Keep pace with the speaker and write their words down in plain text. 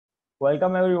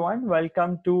Welcome everyone.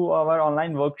 Welcome to our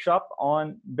online workshop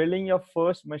on building your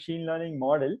first machine learning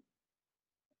model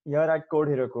here at Code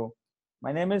Heroku.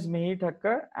 My name is Mihir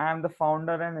Thakkar. I am the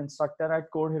founder and instructor at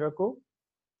Code Heroku,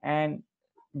 and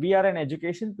we are an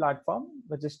education platform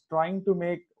which is trying to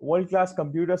make world-class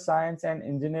computer science and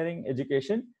engineering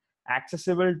education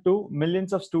accessible to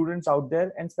millions of students out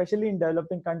there, and especially in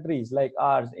developing countries like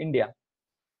ours, India.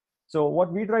 So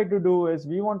what we try to do is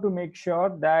we want to make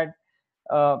sure that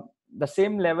uh, the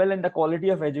same level and the quality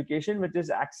of education which is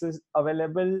access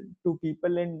available to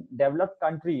people in developed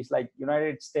countries like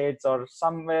United States or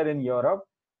somewhere in Europe,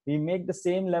 we make the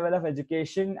same level of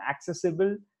education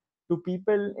accessible to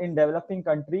people in developing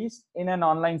countries in an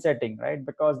online setting, right?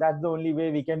 Because that's the only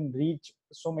way we can reach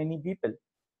so many people.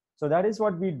 So that is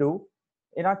what we do.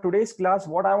 In our today's class,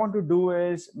 what I want to do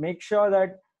is make sure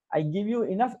that I give you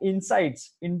enough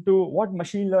insights into what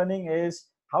machine learning is,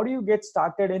 how do you get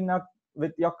started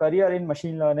with your career in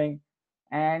machine learning,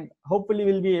 and hopefully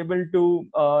we'll be able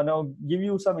to give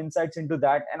you some insights into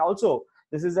that. And also,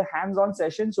 this is a hands-on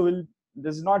session, so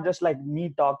this is not just like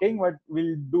me talking, but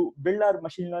we'll build our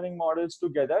machine learning models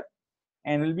together,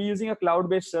 and we'll be using a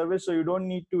cloud-based service, so you don't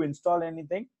need to install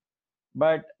anything.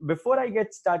 But before I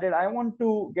get started, I want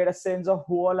to get a sense of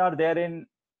who all are there in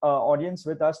audience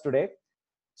with us today.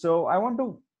 So I want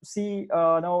to see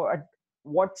now at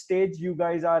what stage you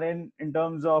guys are in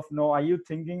terms of, are you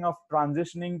thinking of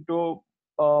transitioning to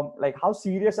like how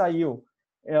serious are you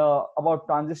about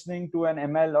transitioning to an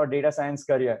ML or data science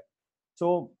career?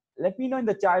 So let me know in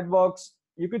the chat box.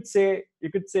 You could say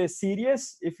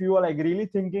serious if you are like really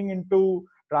thinking into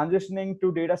transitioning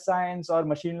to data science or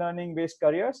machine learning based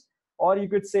careers, or you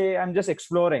could say I'm just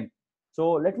exploring.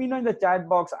 So let me know in the chat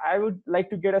box. I would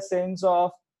like to get a sense of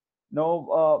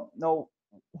no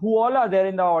who all are there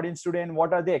in the audience today and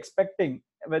what are they expecting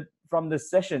from this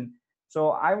session.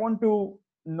 So I want to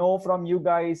know from you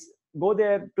guys. Go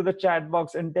there to the chat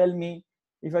box and tell me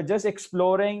if you're just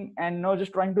exploring and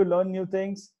just trying to learn new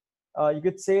things. You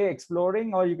could say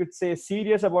exploring, or you could say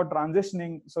serious about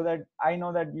transitioning, so that I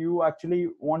know that you actually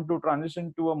want to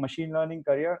transition to a machine learning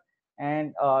career.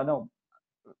 And no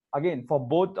again, for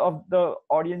both of the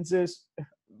audiences,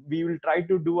 we will try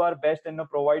to do our best and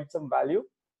provide some value.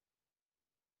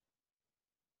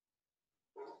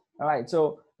 All right,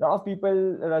 so a lot of people,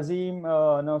 Razim,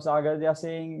 Sagar, they are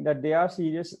saying that they are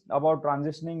serious about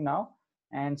transitioning now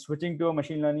and switching to a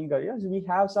machine learning career. So we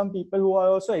have some people who are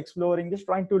also exploring, just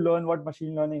trying to learn what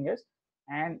machine learning is.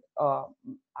 And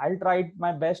I'll try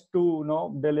my best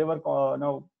to deliver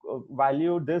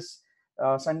value this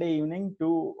Sunday evening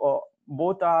to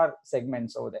both our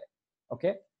segments over there.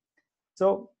 Okay.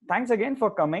 So thanks again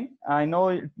for coming. I know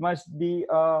it must be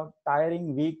a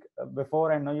tiring week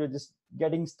before. I know you're just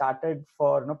getting started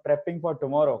for prepping for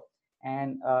tomorrow,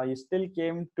 and you still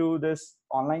came to this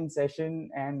online session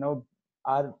and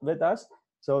are with us.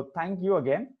 So thank you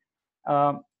again.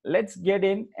 Let's get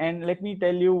in, and let me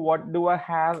tell you what do I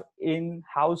have in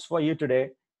house for you today.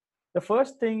 The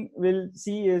first thing we'll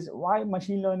see is why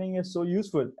machine learning is so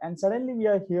useful. And suddenly we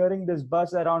are hearing this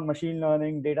buzz around machine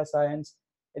learning, data science.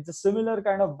 It's a similar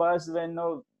kind of buzz when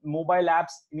mobile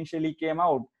apps initially came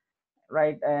out,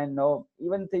 right? And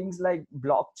even things like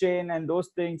blockchain and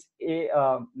those things,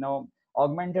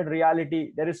 augmented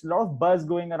reality, there is a lot of buzz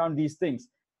going around these things.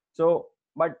 So,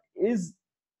 but is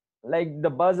like the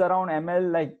buzz around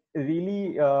ML like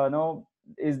really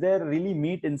is there really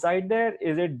meat inside there?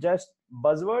 Is it just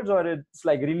buzzwords, or it's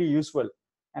like really useful?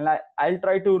 And I'll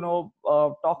try to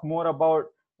talk more about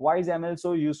why is ML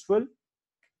so useful.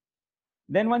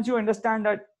 Then once you understand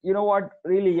that what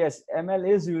really, yes, ML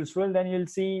is useful, then you'll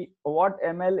see what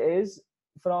ML is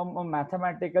from a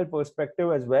mathematical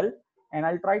perspective as well. And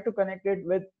I'll try to connect it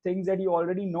with things that you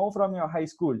already know from your high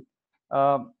school.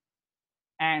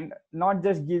 And not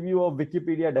just give you a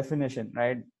Wikipedia definition,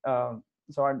 right?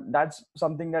 So that's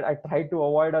something that I try to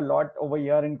avoid a lot over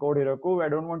here in Code Heroku. I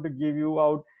don't want to give you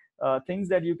out things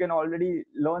that you can already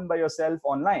learn by yourself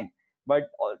online, but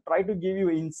try to give you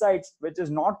insights which is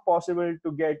not possible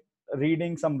to get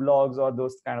reading some blogs or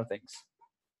those kind of things.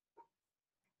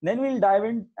 Then we'll dive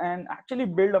in and actually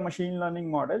build a machine learning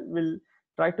model. We'll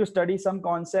try to study some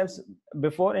concepts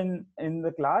before in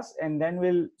the class, and then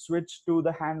we'll switch to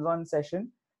the hands-on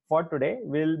session for today.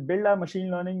 We'll build a machine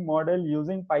learning model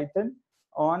using Python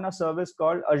on a service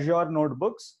called Azure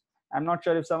Notebooks. I'm not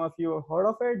sure if some of you have heard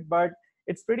of it, but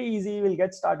it's pretty easy. We'll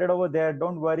get started over there.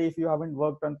 Don't worry if you haven't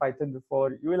worked on Python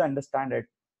before, you will understand it.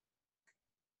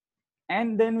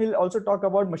 And then we'll also talk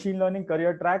about machine learning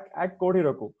career track at Code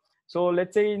Heroku. So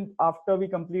let's say after we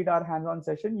complete our hands-on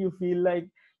session, you feel like,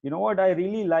 you know what, I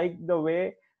really like the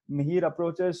way Mihir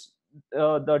approaches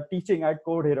the teaching at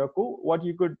Code Heroku, what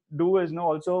you could do is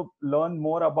also learn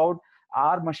more about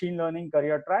our machine learning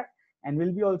career track, and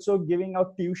we'll be also giving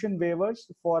out tuition waivers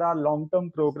for our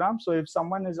long-term programs. So if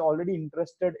someone is already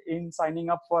interested in signing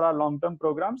up for our long-term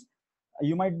programs,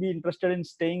 you might be interested in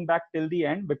staying back till the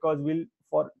end, because we'll,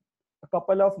 for a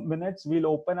couple of minutes, we'll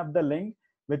open up the link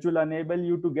which will enable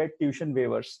you to get tuition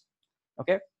waivers.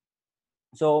 Okay,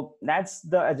 so that's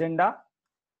the agenda.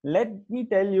 Let me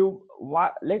tell you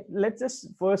why. Let's just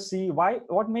first see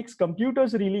what makes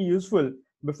computers really useful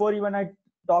before even I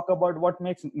talk about what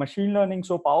makes machine learning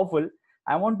so powerful.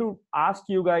 I want to ask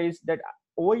you guys that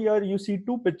over here you see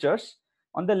two pictures.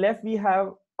 On the left we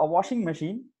have a washing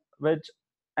machine,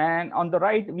 and on the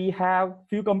right we have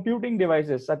few computing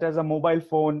devices such as a mobile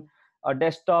phone, a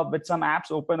desktop with some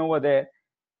apps open over there.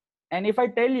 And if I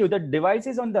tell you that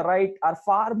devices on the right are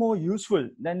far more useful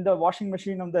than the washing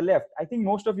machine on the left, I think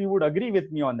most of you would agree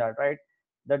with me on that, right?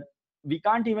 That we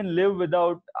can't even live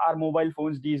without our mobile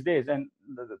phones these days, and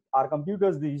our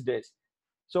computers these days.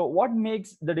 So what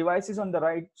makes the devices on the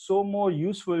right so more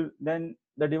useful than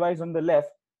the device on the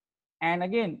left? And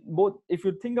again, both, if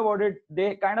you think about it,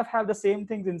 they kind of have the same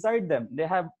things inside them. They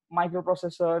have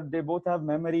microprocessor, they both have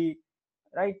memory,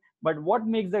 right? But what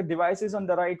makes the devices on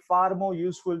the right far more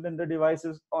useful than the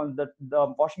devices on the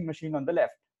washing machine on the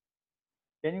left?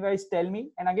 Can you guys tell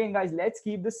me? And again, guys, let's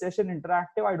keep this session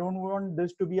interactive. I don't want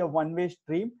this to be a one-way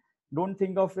stream. Don't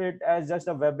think of it as just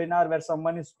a webinar where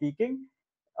someone is speaking.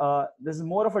 This is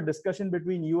more of a discussion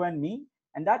between you and me.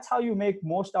 And that's how you make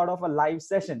most out of a live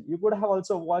session. You could have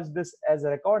also watched this as a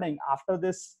recording. After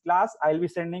this class, I'll be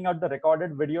sending out the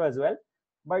recorded video as well.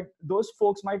 But those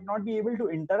folks might not be able to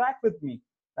interact with me,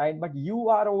 right? But you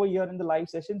are over here in the live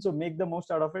session, so make the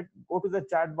most out of it. Go to the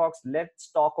chat box.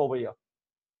 Let's talk over here.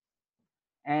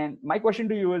 And my question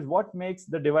to you is, what makes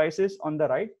the devices on the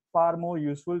right far more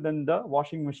useful than the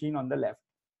washing machine on the left?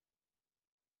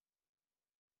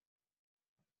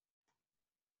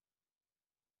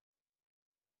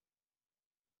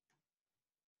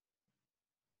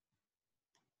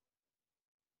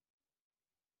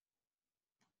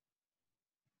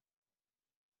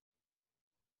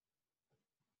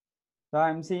 So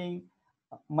I'm seeing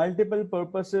multiple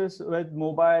purposes with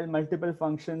mobile, multiple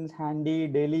functions, handy,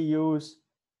 daily use,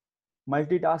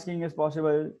 multitasking is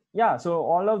possible. Yeah, so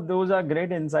all of those are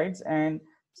great insights. And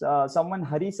someone,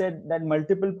 Hari, said that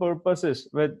multiple purposes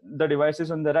with the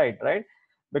devices on the right?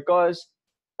 Because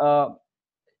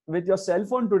with your cell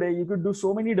phone today, you could do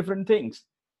so many different things.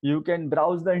 You can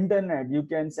browse the internet, you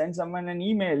can send someone an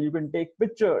email, you can take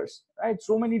pictures, right?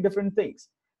 So many different things.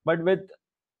 But with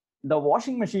the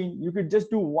washing machine, you could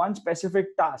just do one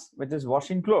specific task, which is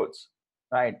washing clothes,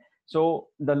 right? So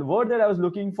the word that I was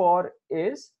looking for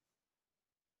is,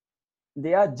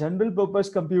 they are general purpose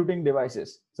computing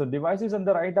devices. So devices on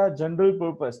the right are general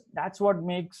purpose. That's what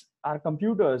makes our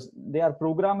computers, they are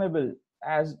programmable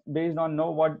as based on know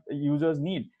what users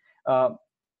need.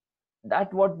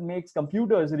 That what makes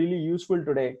computers really useful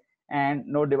today,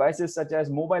 and devices such as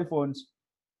mobile phones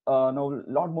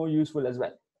lot more useful as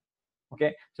well.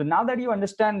 Okay, so now that you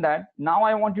understand that, now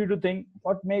I want you to think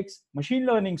what makes machine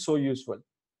learning so useful,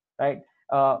 right?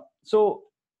 So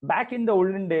back in the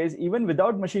olden days, even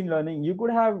without machine learning, you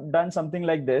could have done something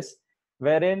like this,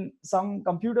 wherein some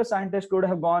computer scientist could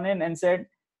have gone in and said,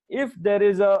 if there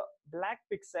is a black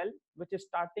pixel which is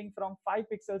starting from 5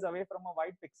 pixels away from a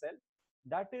white pixel,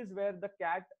 that is where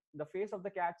the face of the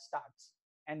cat starts,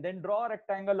 and then draw a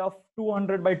rectangle of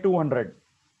 200 by 200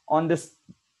 on this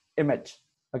image.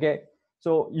 Okay,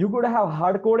 so you could have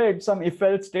hard coded some if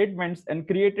else statements and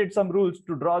created some rules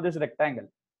to draw this rectangle.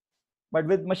 But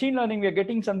with machine learning, we are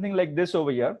getting something like this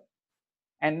over here.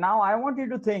 And now I want you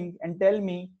to think and tell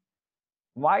me,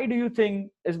 why do you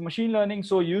think is machine learning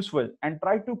so useful? And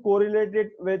try to correlate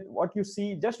it with what you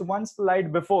see just one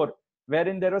slide before,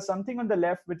 wherein there was something on the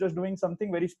left which was doing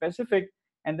something very specific,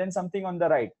 and then something on the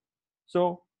right.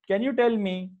 So can you tell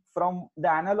me, from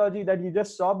the analogy that you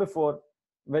just saw before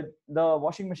with the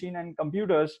washing machine and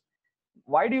computers,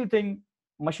 why do you think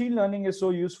machine learning is so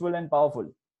useful and powerful?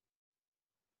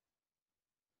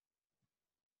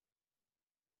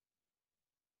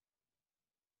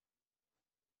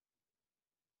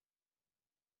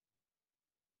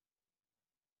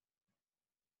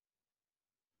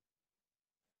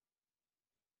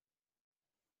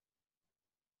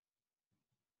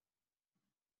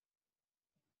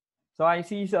 So I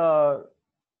see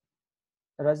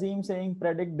Razim saying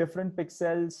predict different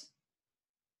pixels,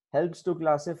 helps to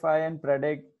classify and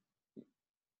predict.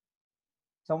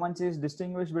 Someone says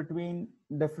distinguish between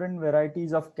different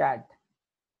varieties of cat.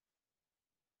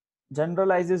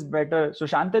 generalizes better. So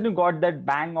Shantanu got that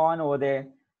bang on over there.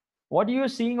 What you're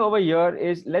seeing over here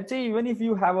is, let's say, even if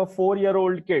you have a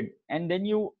 4-year-old kid and then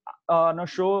you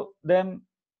show them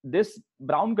this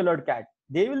brown colored cat,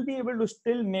 they will be able to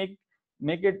still make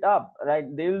it up,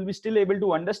 right? They will be still able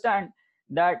to understand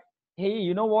that, hey,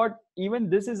 you know what, even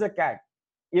this is a cat,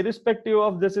 irrespective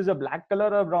of this is a black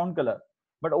color or brown color.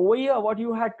 But over here, what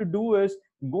you had to do is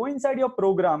go inside your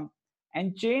program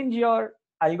and change your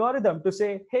algorithm to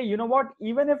say, hey, you know what,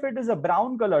 even if it is a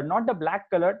brown color, not a black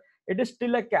color, it is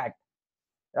still a cat,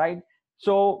 right?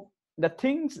 So the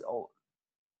things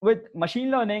with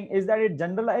machine learning is that it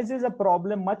generalizes a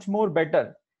problem much more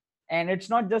better, and it's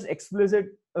not just explicit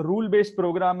rule based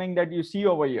programming that you see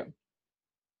over here.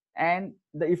 And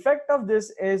the effect of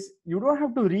this is you don't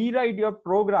have to rewrite your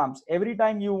programs every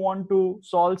time you want to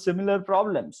solve similar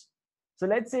problems. So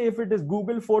let's say if it is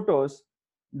Google Photos,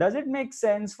 does it make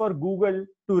sense for Google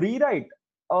to rewrite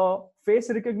a face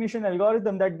recognition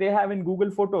algorithm that they have in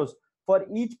Google Photos for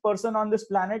each person on this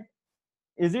planet?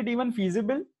 Is it even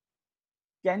feasible?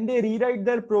 Can they rewrite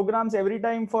their programs every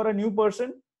time for a new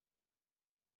person?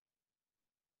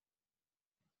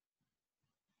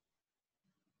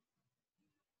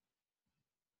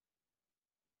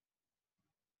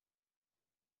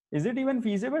 Is it even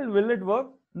feasible? Will it work?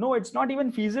 No, it's not even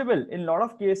feasible. In a lot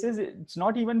of cases, it's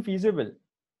not even feasible,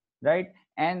 right?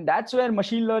 And that's where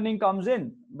machine learning comes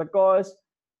in, because,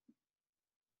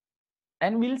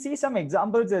 and we'll see some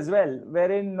examples as well,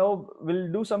 wherein we'll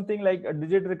do something like a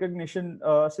digit recognition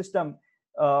system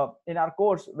in our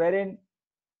course, wherein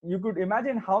you could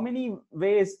imagine how many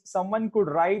ways someone could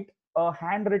write a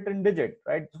handwritten digit,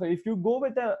 right? So if you go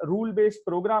with a rule-based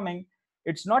programming,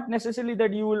 it's not necessarily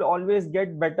that you will always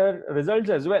get better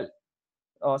results as well.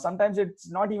 Sometimes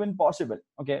it's not even possible.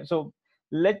 Okay, so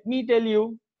let me tell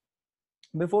you,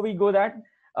 before we go that,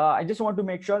 I just want to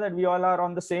make sure that we all are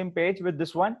on the same page with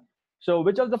this one. So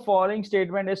which of the following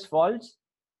statement is false?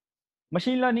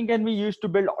 Machine learning can be used to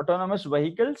build autonomous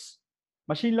vehicles.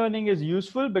 Machine learning is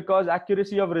useful because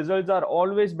accuracy of results are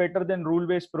always better than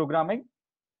rule-based programming.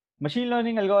 Machine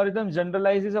learning algorithms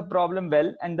generalizes a problem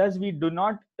well, and thus we do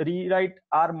not rewrite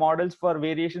our models for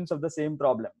variations of the same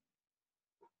problem.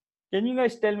 Can you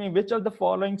guys tell me which of the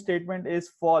following statement is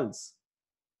false?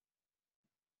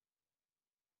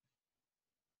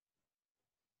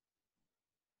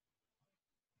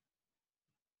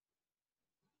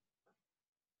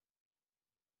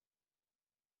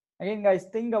 Again, guys,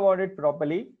 think about it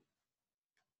properly.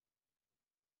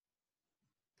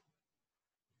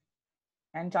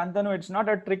 And Chantanu, it's not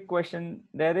a trick question.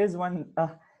 There is one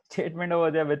statement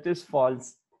over there which is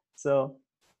false. So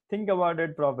think about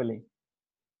it properly.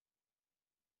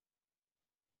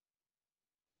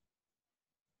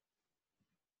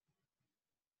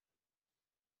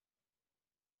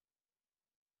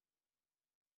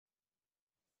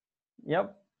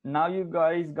 Yep. Now you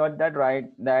guys got that right,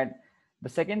 that the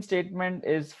second statement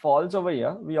is false over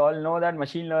here. We all know that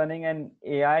machine learning and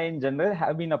AI in general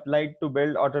have been applied to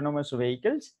build autonomous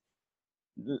vehicles.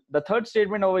 The third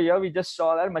statement over here, we just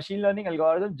saw that machine learning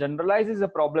algorithm generalizes a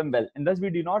problem well, and thus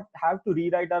we do not have to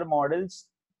rewrite our models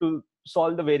to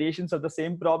solve the variations of the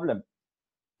same problem,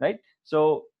 right?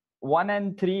 So 1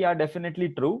 and 3 are definitely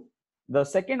true. The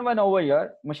second one over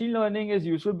here, machine learning is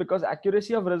useful because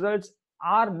accuracy of results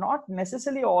are not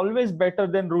necessarily always better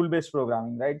than rule-based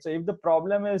programming, right? So if the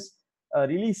problem is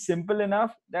really simple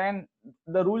enough, then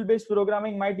the rule-based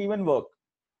programming might even work.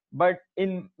 But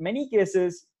in many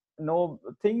cases,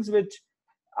 things which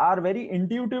are very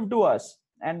intuitive to us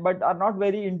and but are not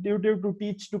very intuitive to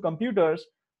teach to computers,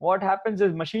 what happens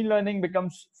is machine learning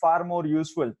becomes far more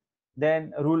useful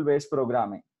than rule-based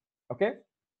programming. Okay,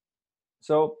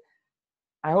 so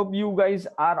I hope you guys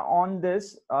are on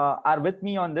this, are with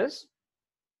me on this.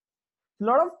 A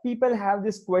lot of people have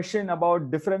this question about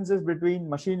differences between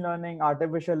machine learning,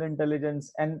 artificial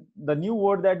intelligence, and the new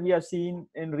word that we are seeing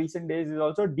in recent days is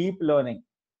also deep learning,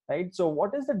 right? So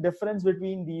what is the difference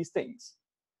between these things?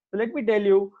 So let me tell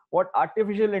you what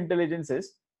artificial intelligence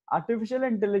is. Artificial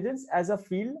intelligence as a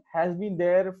field has been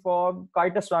there for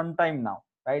quite a some time now,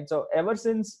 right? So ever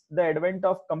since the advent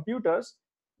of computers,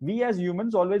 we as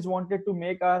humans always wanted to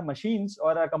make our machines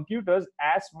or our computers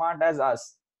as smart as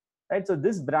us, right? So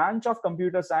this branch of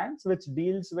computer science, which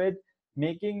deals with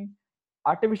making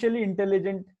artificially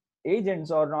intelligent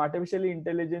agents or artificially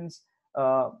intelligence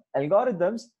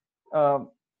algorithms, uh,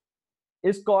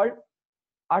 is called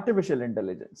artificial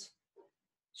intelligence.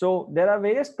 So there are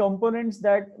various components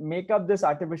that make up this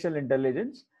artificial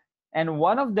intelligence, and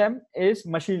one of them is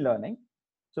machine learning.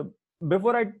 So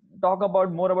before I talk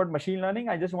about more about machine learning,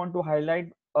 I just want to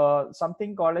highlight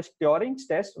something called as Turing's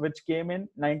test, which came in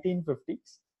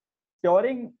 1950s.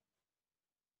 Turing,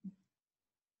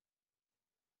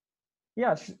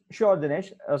 yeah, sure,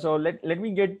 Dinesh. So let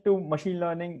me get to machine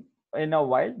learning in a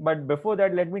while, but before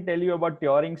that, let me tell you about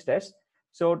Turing's test.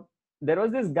 So there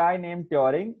was this guy named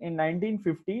Turing in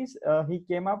 1950s. He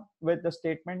came up with a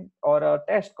statement or a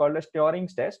test called as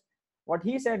Turing's test. What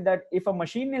he said, that if a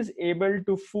machine is able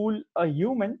to fool a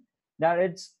human, that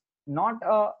it's not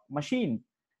a machine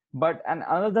but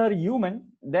another human,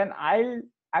 then I'll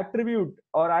attribute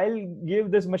or I'll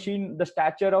give this machine the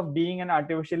stature of being an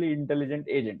artificially intelligent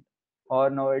agent. Or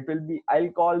no, it will be, I'll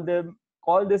call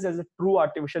this as a true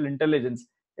artificial intelligence.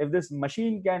 If this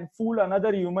machine can fool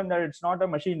another human, that it's not a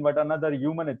machine but another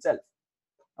human itself.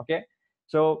 Okay,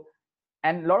 so,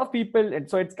 and a lot of people,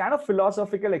 so it's kind of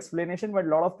philosophical explanation, but a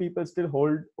lot of people still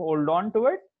hold on to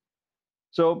it.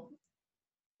 So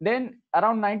then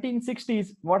around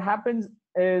 1960s, what happens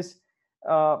is,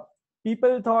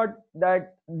 people thought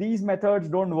that these methods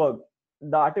don't work.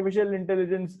 The artificial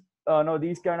intelligence, no,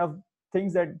 these kind of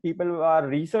things that people are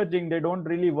researching, they don't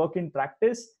really work in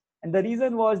practice. And the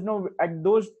reason was, no, in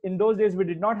those days we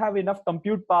did not have enough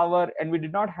compute power, and we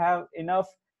did not have enough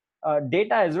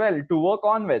data as well to work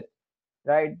on with,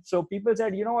 right? So people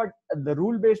said, you know what, the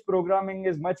rule-based programming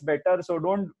is much better, so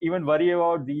don't even worry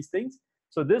about these things.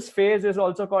 So this phase is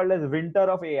also called as winter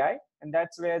of AI, and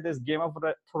that's where this Game of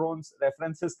Thrones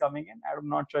reference is coming in. I'm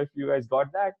not sure if you guys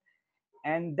got that.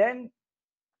 And then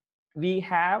we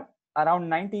have around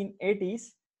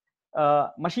 1980s,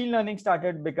 machine learning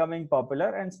started becoming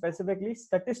popular, and specifically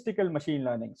statistical machine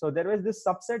learning. So there was this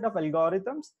subset of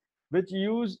algorithms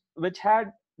which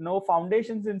had no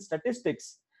foundations in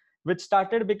statistics, which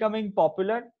started becoming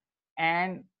popular,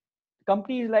 and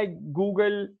companies like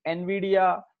Google,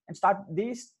 Nvidia, and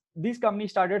these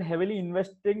companies started heavily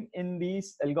investing in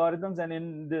these algorithms and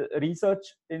in the research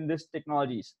in these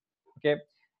technologies. Okay,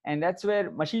 and that's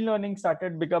where machine learning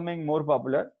started becoming more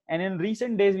popular. And in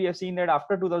recent days, we have seen that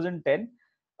after 2010,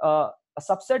 a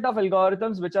subset of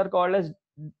algorithms which are called as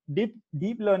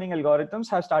deep learning algorithms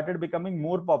have started becoming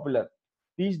more popular.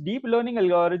 These deep learning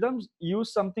algorithms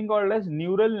use something called as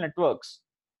neural networks,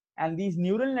 and these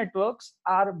neural networks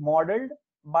are modeled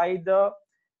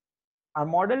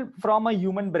from a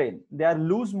human brain. They are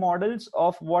loose models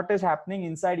of what is happening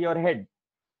inside your head.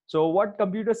 So what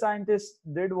computer scientists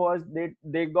did was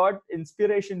they got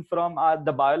inspiration from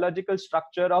the biological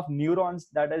structure of neurons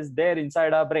that is there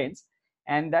inside our brains,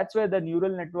 and that's where the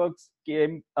neural networks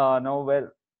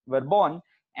were born.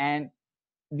 And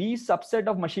these subset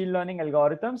of machine learning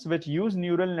algorithms which use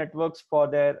neural networks for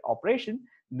their operation,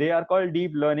 they are called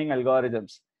deep learning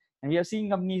algorithms. And we have seen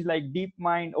companies like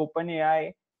DeepMind,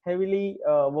 OpenAI heavily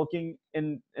working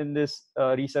in this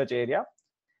research area.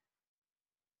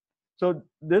 So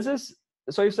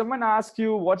if someone asks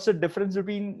you what's the difference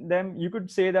between them, you could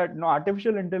say that no,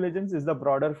 artificial intelligence is the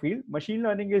broader field. Machine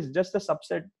learning is just a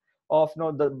subset of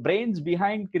the brains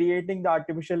behind creating the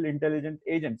artificial intelligent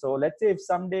agent. So let's say if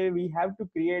someday we have to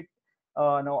create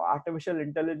artificial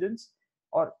intelligence,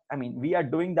 or I mean we are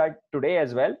doing that today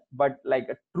as well, but like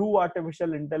a true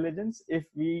artificial intelligence, if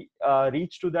we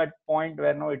reach to that point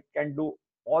where it can do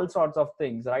all sorts of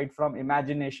things, right, from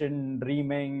imagination,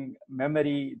 dreaming,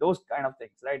 memory, those kind of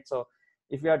things, right? So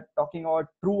if we are talking about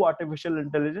true artificial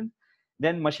intelligence,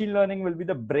 then machine learning will be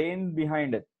the brain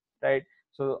behind it, right?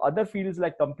 So other fields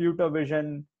like computer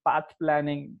vision, path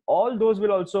planning, all those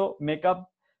will also make up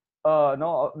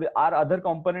are other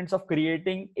components of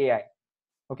creating AI.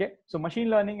 Okay, so machine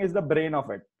learning is the brain of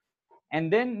it.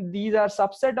 And then these are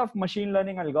subset of machine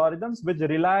learning algorithms which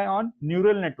rely on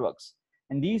neural networks,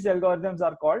 and these algorithms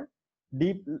are called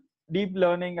deep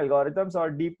learning algorithms or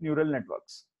deep neural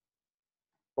networks.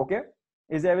 Okay,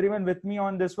 is everyone with me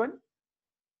on this one?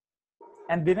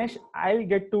 And Dinesh, I'll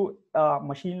get to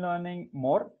machine learning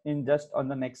more in just on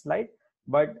the next slide,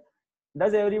 but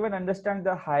does everyone understand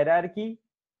the hierarchy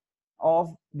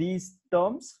of these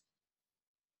terms?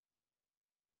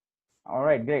 All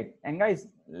right, great. And guys,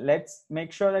 let's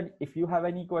make sure that if you have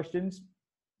any questions,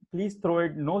 please throw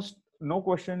it. No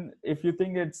question. If you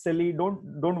think it's silly,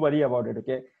 don't worry about it.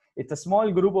 Okay, it's a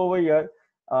small group over here.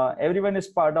 Everyone is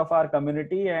part of our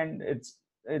community, and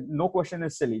no question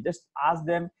is silly. Just ask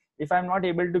them. If I'm not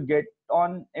able to get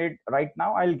on it right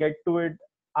now, I'll get to it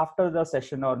after the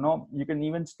session, or no, you can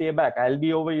even stay back. I'll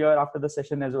be over here after the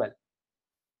session as well.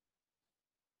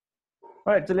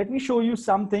 All right, so let me show you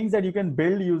some things that you can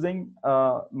build using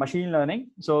machine learning.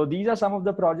 So these are some of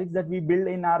the projects that we build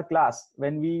in our class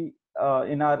when we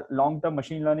in our long-term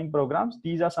machine learning programs.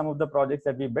 These are some of the projects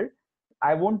that we build.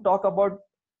 I won't talk about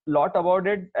lot about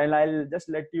it, and I'll just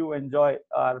let you enjoy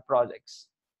our projects.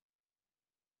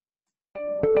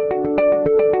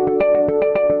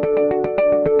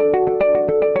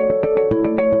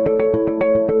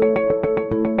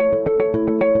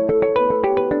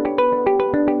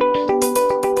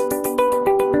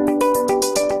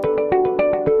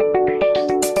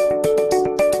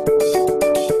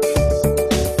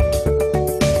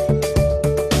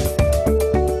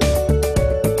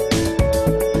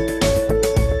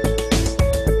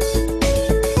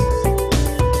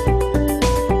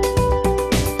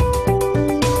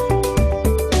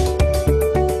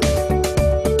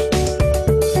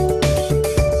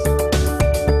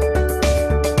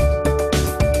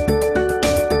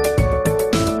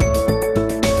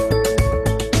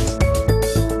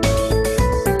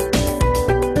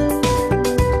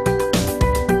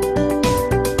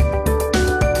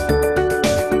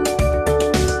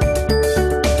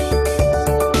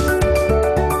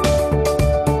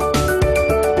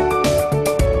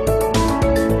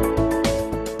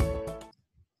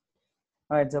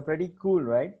 It's a pretty cool,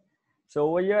 right? So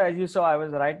over here, as you saw, I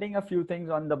was writing a few things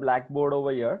on the blackboard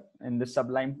over here in the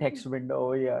Sublime text window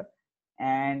over here.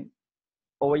 And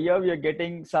over here, we are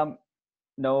getting some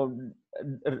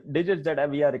digits that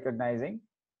we are recognizing.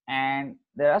 And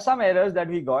there are some errors that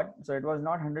we got. So it was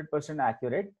not 100%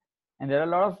 accurate. And there are a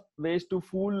lot of ways to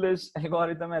fool this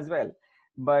algorithm as well.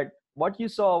 But what you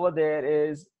saw over there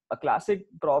is a classic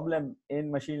problem in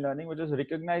machine learning, which is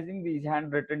recognizing these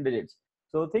handwritten digits.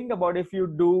 So think about if you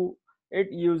do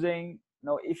it using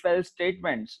if-else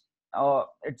statements,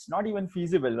 it's not even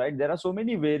feasible, right? There are so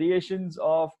many variations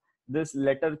of this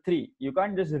letter 3. You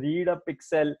can't just read a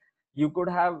pixel. You could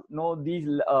have these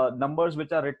numbers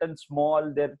which are written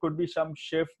small. There could be some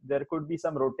shift. There could be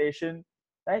some rotation,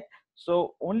 right?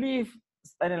 So only if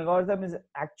an algorithm is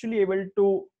actually able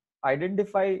to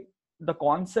identify the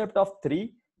concept of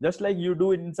 3, just like you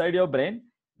do inside your brain,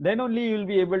 then only you will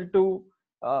be able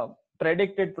to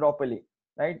predict it properly,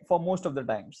 right? For most of the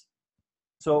times.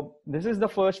 So this is the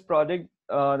first project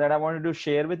that I wanted to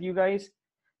share with you guys.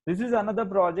 This is another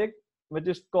project which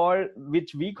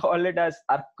we call it as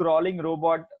our crawling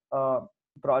robot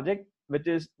project, which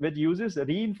uses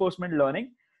reinforcement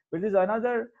learning, which is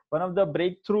another one of the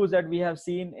breakthroughs that we have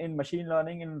seen in machine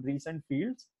learning in recent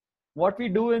fields. What we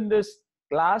do in this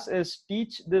class is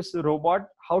teach this robot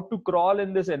how to crawl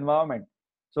in this environment.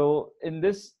 So in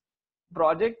this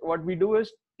project, what we do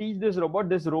is teach this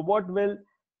robot will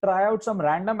try out some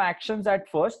random actions at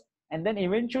first, and then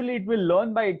eventually it will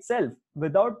learn by itself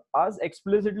without us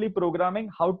explicitly programming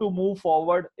how to move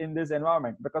forward in this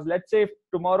environment. Because let's say if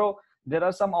tomorrow there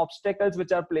are some obstacles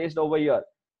which are placed over here,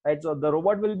 right? So the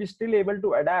robot will be still able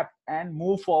to adapt and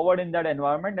move forward in that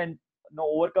environment and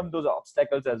overcome those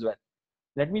obstacles as well.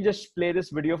 Let me just play this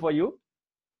video for you.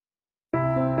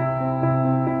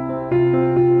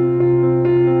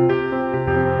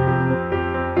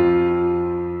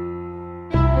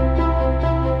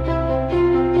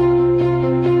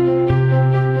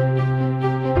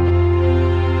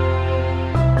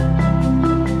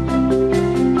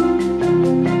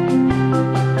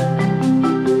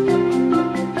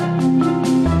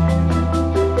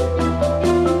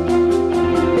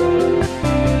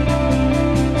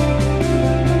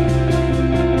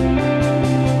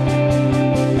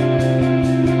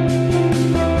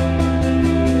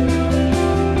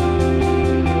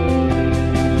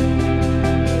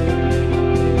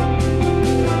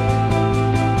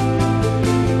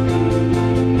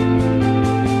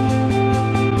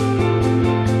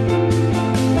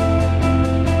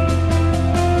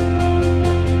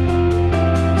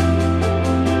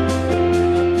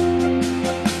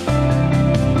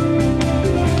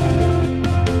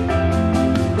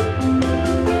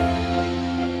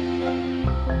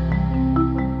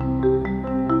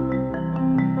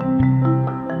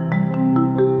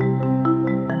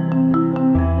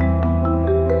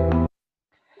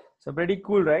 So pretty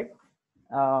cool, right?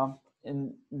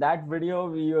 In that video,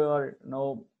 we are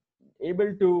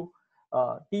able to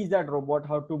teach that robot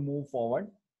how to move forward.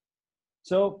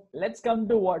 So let's come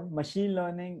to what machine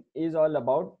learning is all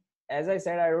about. As I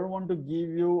said, I don't want to give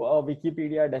you a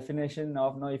Wikipedia definition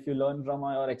of if you learn from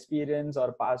your experience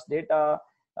or past data,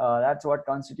 that's what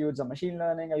constitutes a machine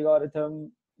learning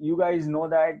algorithm. You guys know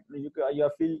that.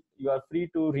 You are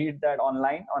free to read that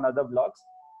online on other blogs.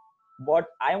 What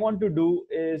I want to do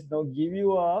is give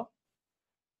you a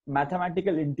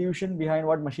mathematical intuition behind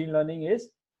what machine learning is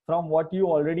from what you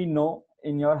already know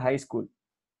in your high school.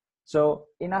 So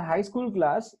in our high school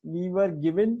class, we were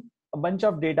given a bunch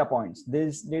of data points.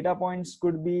 These data points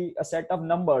could be a set of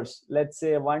numbers, let's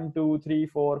say 1, 2, 3,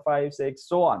 4, 5, 6,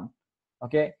 so on.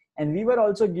 Okay. and we were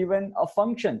also given a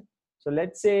function. So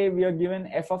let's say we are given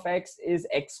f of x is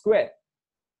x square.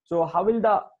 So how will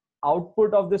the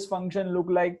output of this function look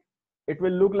like? It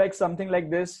will look like something like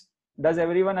this. Does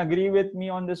everyone agree with me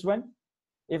on this one?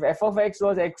 If f of x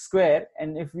was x square,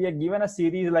 and if we are given a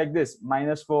series like this,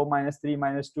 -4, -3,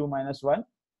 -2, -1,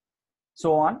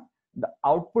 so on, the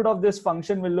output of this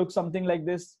function will look something like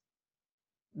this.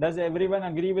 Does everyone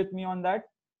agree with me on that?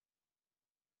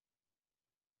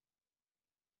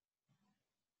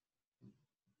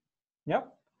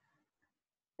 Yep.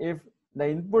 If the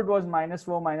input was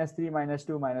 -4, -3,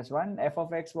 -2, -1, f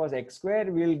of x was x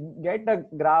square, we'll get a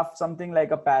graph something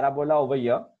like a parabola over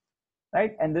here,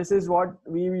 right? And this is what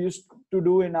we used to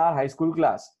do in our high school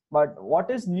class. But what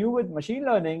is new with machine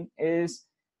learning is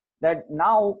that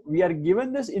now we are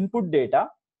given this input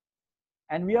data,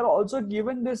 and we are also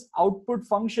given this output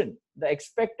function, the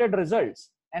expected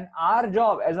results. And our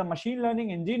job as a machine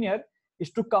learning engineer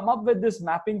is to come up with this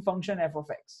mapping function f of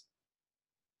x.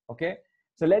 Okay.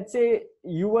 So let's say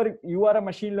you are a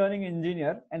machine learning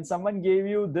engineer, and someone gave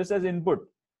you this as input: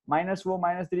 -4,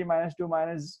 -3, -2,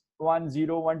 -1,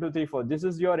 0, 1, 2, 3, 4. This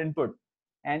is your input.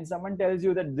 And someone tells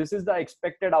you that this is the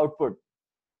expected output.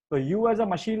 So you as a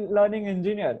machine learning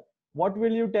engineer, what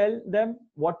will you tell them?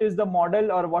 What is the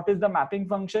model, or what is the mapping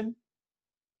function?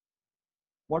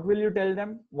 What will you tell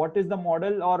them? What is the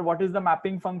model, or what is the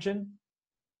mapping function?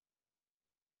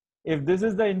 If this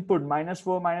is the input,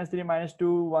 -4, -3,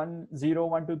 -2, 1, 0,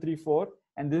 1, 2, 3, 4,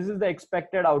 and this is the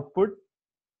expected output,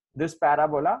 this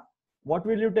parabola, what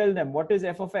will you tell them? What is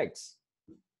f of x?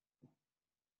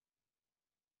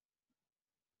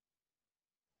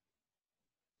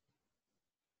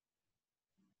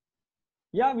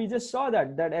 Yeah, we just saw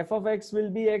that f of x will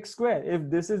be x square. If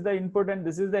this is the input and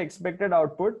this is the expected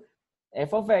output,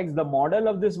 f of x, the model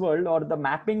of this world, or the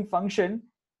mapping function,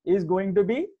 is going to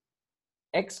be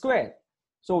x square.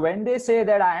 So when they say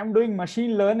that I am doing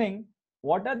machine learning,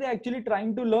 what are they actually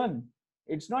trying to learn?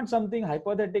 It's not something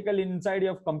hypothetical inside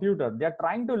your computer. They're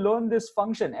trying to learn this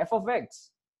function, f of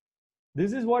x.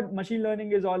 This is what machine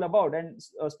learning is all about, and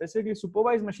specifically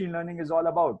supervised machine learning is all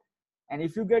about. And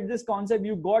if you get this concept,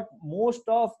 you got most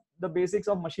of the basics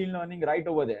of machine learning right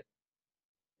over there.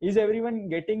 Is everyone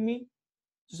getting me?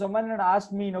 So someone had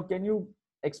asked me, can you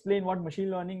explain what machine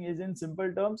learning is in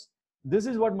simple terms? This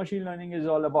is what machine learning is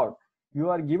all about. You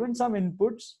are given some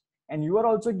inputs, and you are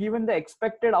also given the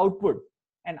expected output.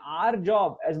 And our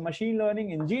job as machine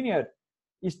learning engineer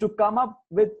is to come up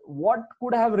with what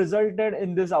could have resulted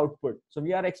in this output. So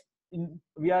we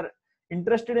are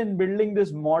interested in building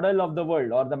this model of the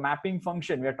world, or the mapping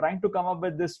function. We are trying to come up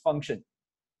with this function.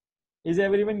 Is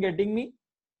everyone getting me?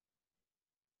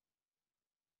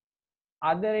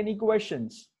 Are there any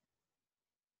questions?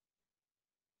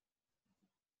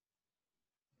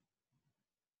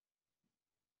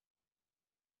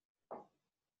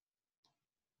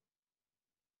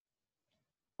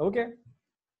 Okay.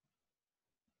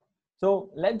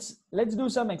 So let's do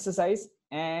some exercise.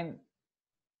 And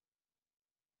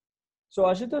so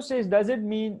Ashutosh says, does it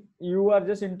mean you are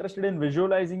just interested in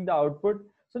visualizing the output?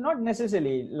 So not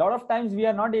necessarily. A lot of times we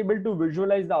are not able to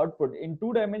visualize the output. In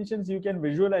 2 dimensions, you can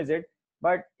visualize it.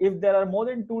 But if there are more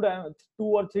than 2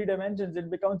 or 3 dimensions,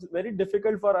 it becomes very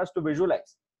difficult for us to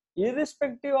visualize.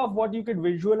 Irrespective of what you could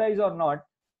visualize or not,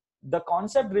 the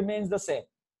concept remains the same.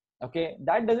 Okay,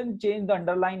 that doesn't change the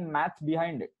underlying math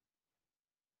behind it.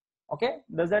 Okay,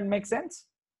 does that make sense?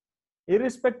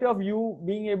 Irrespective of you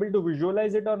being able to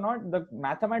visualize it or not, the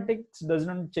mathematics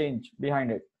doesn't change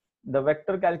behind it. The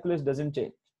vector calculus doesn't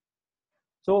change.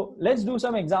 So let's do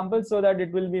some examples so that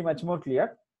it will be much more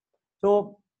clear.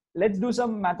 So let's do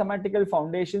some mathematical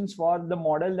foundations for the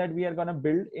model that we are going to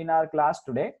build in our class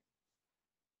today.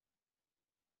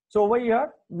 So over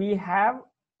here, we have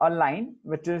a line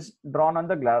which is drawn on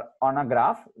a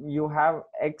graph. You have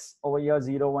x over here,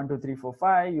 0, 1, 2, 3, 4,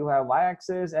 5. You have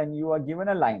y-axis, and you are given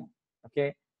a line.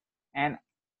 Okay. And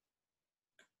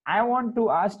I want to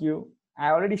ask you,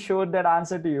 I already showed that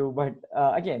answer to you, but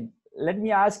again, let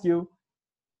me ask you,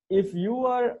 if you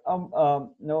are,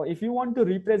 if you want to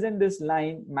represent this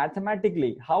line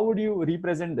mathematically, how would you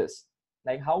represent this?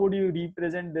 Like, how would you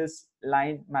represent this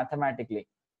line mathematically?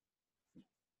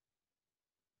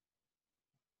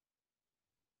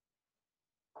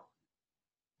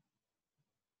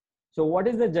 So what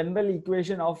is the general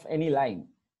equation of any line?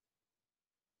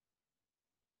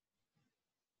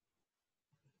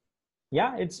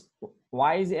 Yeah, it's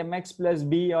y is mx plus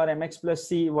b, or mx plus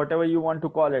c, whatever you want to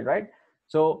call it, right?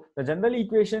 So the general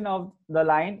equation of the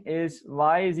line is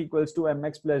y is equals to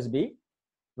mx plus b,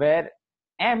 where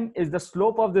m is the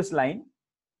slope of this line,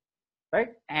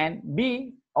 right? And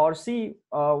b or C,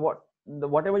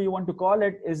 whatever you want to call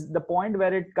it, is the point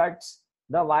where it cuts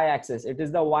the y-axis. It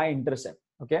is the y-intercept.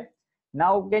 Okay.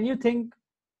 Now, can you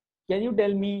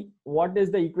tell me what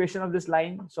is the equation of this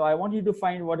line? So I want you to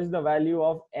find what is the value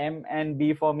of M and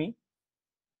B for me.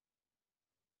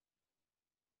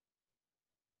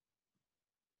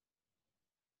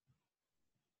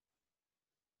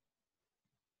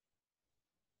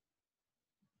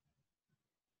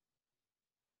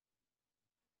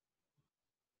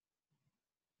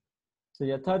 So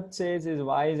your third says is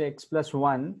y is x plus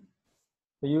 1.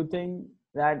 So you think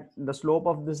that the slope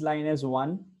of this line is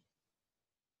 1.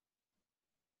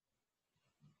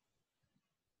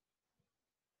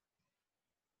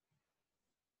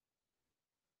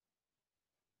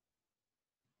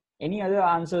 Any other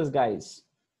answers, guys?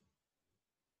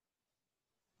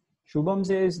 Shubham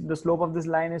says the slope of this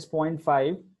line is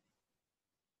 0.5.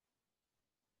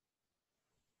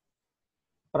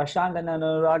 Prashant and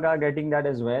Anurag are getting that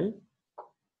as well.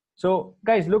 So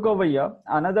guys, look over here.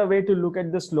 Another way to look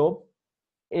at the slope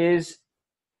is,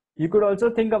 you could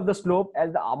also think of the slope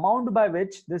as the amount by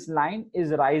which this line is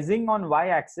rising on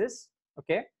y-axis,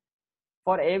 okay,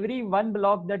 for every one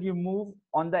block that you move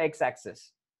on the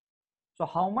x-axis. So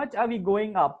how much are we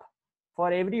going up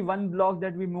for every one block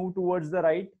that we move towards the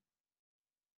right?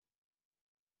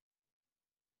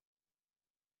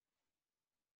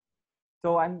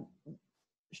 So I'm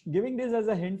giving this as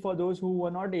a hint for those who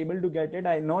were not able to get it.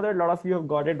 I know that a lot of you have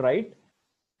got it right.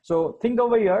 So think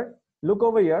over here, look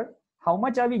over here. How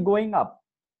much are we going up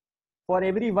for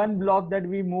every one block that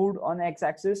we moved on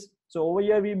x-axis? So over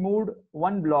here we moved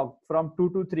one block from 2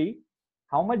 to 3.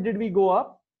 How much did we go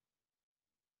up?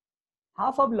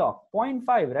 Half a block,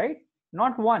 0.5, right?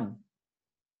 Not 1.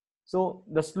 So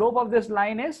the slope of this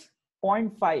line is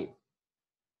 0.5.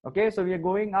 Okay, so we are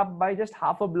going up by just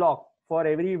half a block for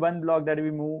every one block that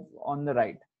we move on the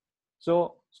right.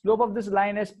 So slope of this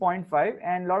line is 0.5,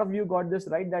 and a lot of you got this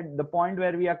right, that the point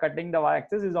where we are cutting the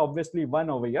y-axis is obviously 1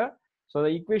 over here. So the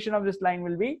equation of this line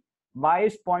will be y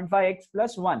is 0.5x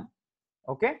plus 1.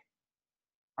 Okay.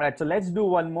 All right, so let's do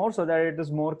one more so that it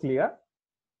is more clear.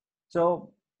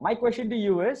 So my question to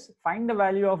you is, find the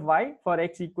value of y for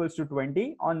x equals to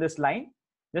 20 on this line,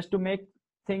 just to make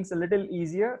things a little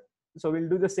easier. So we'll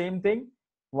do the same thing.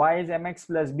 Y is mx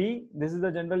plus b. This is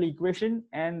the general equation,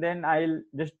 and then I'll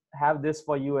just have this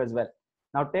for you as well.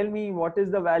 Now tell me, what is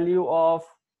the value of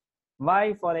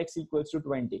y for x equals to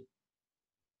 20?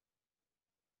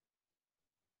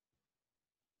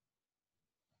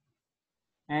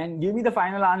 And give me the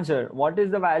final answer. What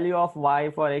is the value of y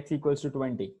for x equals to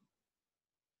 20?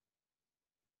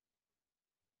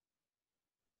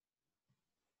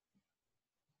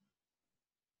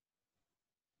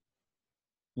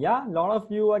 Yeah, a lot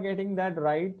of you are getting that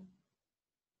right.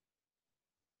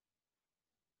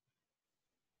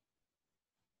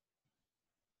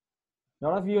 A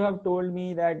lot of you have told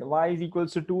me that y is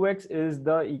equals to 2x is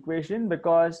the equation,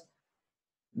 because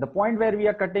the point where we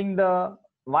are cutting the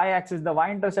y-axis, the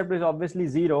y-intercept is obviously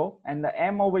 0, and the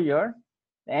m over here,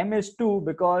 the m is 2,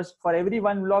 because for every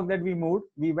one block that we moved,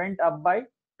 we went up by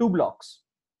 2 blocks,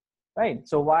 right?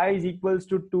 So y is equals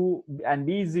to 2 and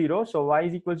b is 0, so y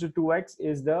is equals to 2x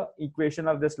is the equation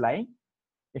of this line.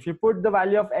 If you put the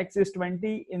value of x is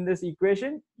 20 in this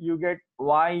equation, you get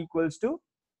y equals to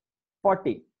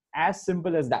 40. As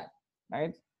simple as that,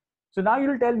 right? So now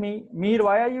you'll tell me, Mir,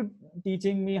 why are you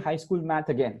teaching me high school math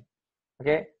again?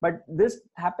 Okay, but this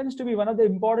happens to be one of the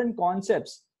important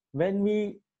concepts when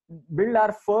we build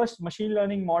our first machine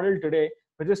learning model today,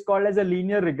 which is called as a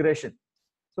linear regression.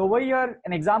 So over here,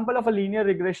 an example of a linear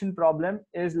regression problem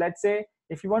is, let's say,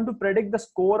 if you want to predict the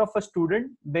score of a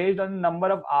student based on the number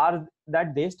of hours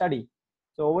that they study.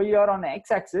 So over here on the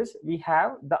x-axis, we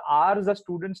have the hours a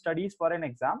student studies for an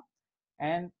exam,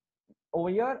 and over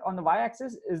here on the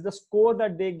y-axis is the score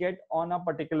that they get on a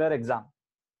particular exam.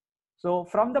 So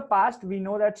from the past, we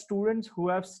know that students who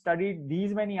have studied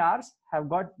these many hours have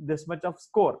got this much of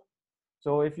score.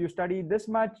 So if you study this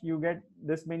much, you get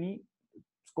this many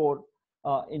score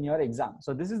in your exam.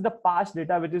 So this is the past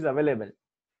data which is available.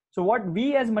 So what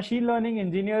we as machine learning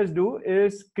engineers do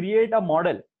is create a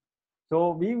model.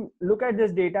 So we look at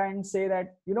this data and say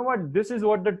that, you know what, this is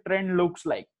what the trend looks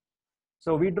like.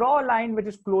 So we draw a line which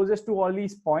is closest to all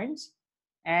these points,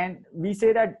 and we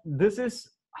say that this is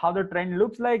how the trend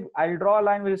looks like. I'll draw a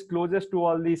line which is closest to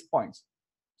all these points.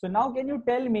 So now can you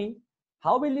tell me,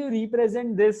 how will you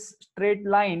represent this straight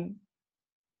line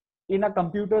in a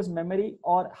computer's memory,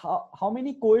 or how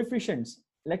many coefficients?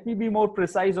 Let me be more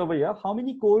precise over here. How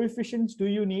many coefficients do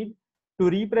you need to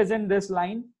represent this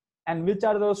line, and which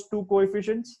are those two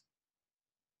coefficients?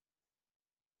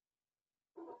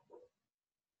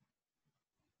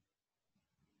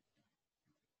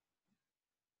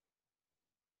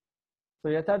 So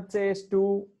Yatharth says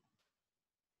 2,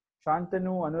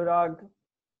 Shantanu, Anurag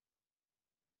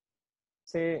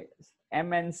say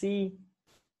M and C.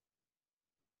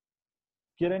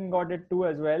 Kiran got it 2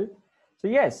 as well. So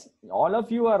yes, all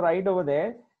of you are right over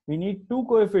there. We need 2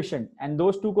 coefficients, and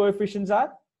those 2 coefficients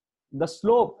are the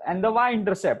slope and the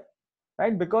y-intercept,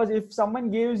 right? Because if someone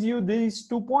gives you these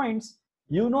 2 points,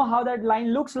 you know how that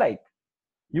line looks like.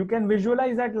 You can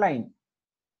visualize that line,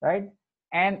 right?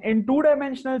 And in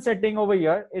 2-dimensional setting over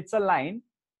here, it's a line.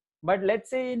 But let's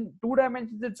say in 2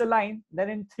 dimensions, it's a line. Then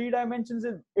in 3 dimensions,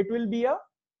 it will be a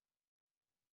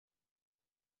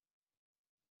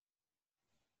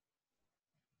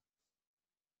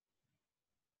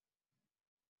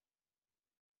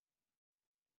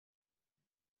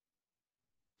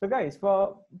So guys,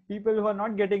 for people who are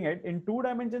not getting it, in 2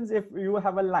 dimensions, if you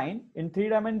have a line, in 3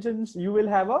 dimensions, you will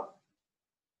have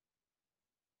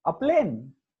a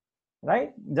plane,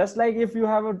 right? Just like if you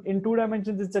have in 2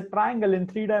 dimensions, it's a triangle. In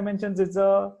 3 dimensions, it's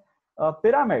a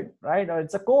pyramid, right? Or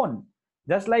it's a cone.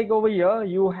 Just like over here,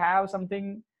 you have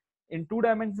something in 2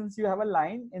 dimensions, you have a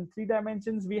line. In 3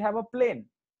 dimensions, we have a plane.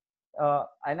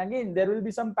 And again, there will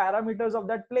be some parameters of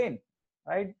that plane,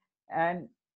 right? And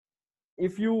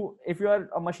if you are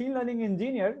a machine learning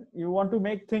engineer, you want to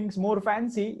make things more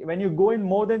fancy. When you go in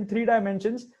more than 3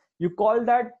 dimensions, you call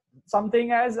that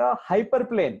something as a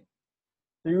hyperplane.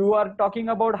 So you are talking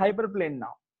about hyperplane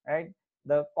now, right?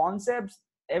 The concepts,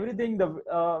 everything,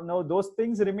 no, those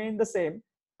things remain the same.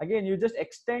 Again, you just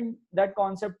extend that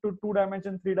concept to 2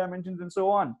 dimensions, 3 dimensions, and so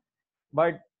on.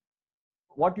 But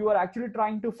what you are actually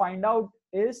trying to find out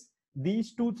is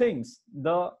these 2 things: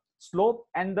 the slope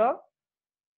and the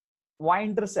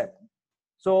y-intercept.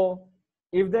 So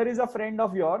if there is a friend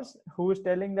of yours who is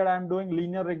telling that I'm doing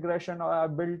linear regression or I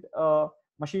built a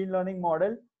machine learning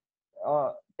model,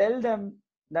 tell them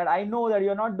that I know that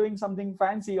you're not doing something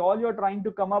fancy. All you're trying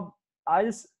to come up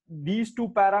is these 2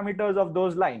 parameters of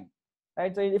those line,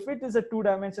 right? So if it is a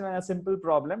 2-dimensional and a simple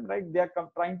problem, right, they are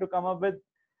trying to come up with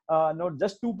not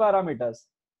just 2 parameters.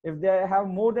 If they have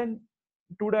more than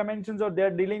 2 dimensions, or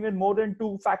they're dealing with more than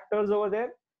 2 factors over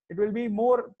there, it will be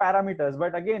more parameters.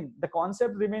 But again, the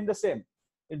concept remain the same.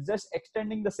 It's just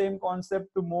extending the same concept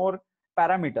to more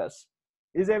parameters.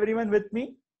 Is everyone with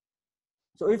me?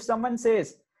 So if someone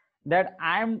says that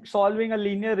I'm solving a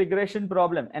linear regression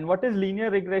problem, and what is linear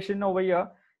regression over here?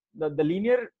 The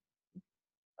linear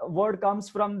word comes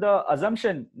from the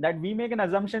assumption that we make an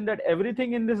assumption that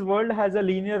everything in this world has a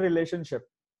linear relationship.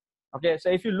 Okay, so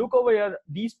if you look over here,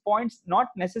 these points not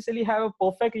necessarily have a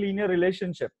perfect linear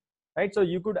relationship, right? So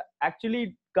you could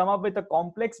actually come up with a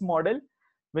complex model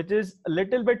which is a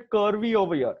little bit curvy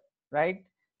over here, right?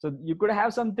 So you could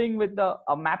have something with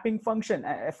a mapping function,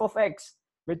 f of x,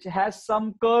 which has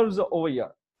some curves over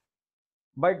here.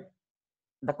 But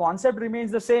the concept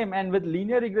remains the same. And with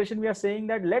linear regression, we are saying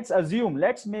that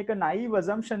let's make a naive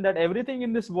assumption that everything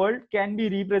in this world can be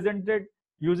represented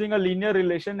using a linear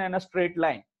relation and a straight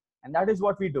line. And that is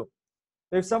what we do.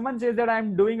 So if someone says that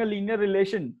I'm doing a linear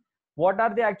relation, what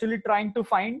are they actually trying to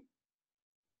find?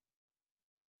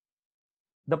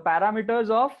 The parameters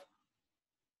of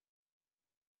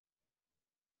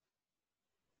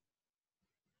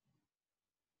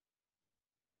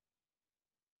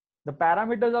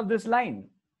this line,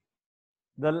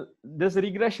 this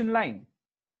regression line.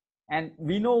 And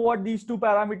we know what these 2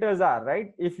 parameters are,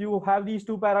 right? If you have these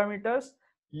 2 parameters,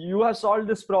 you have solved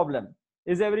this problem.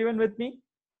 Is everyone with me?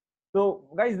 So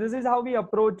guys, this is how we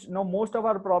approach most of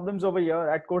our problems over here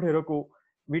at Code Heroku.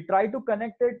 We try to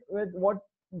connect it with what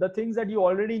the things that you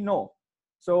already know.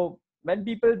 So when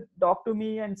people talk to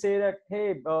me and say that,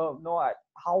 hey,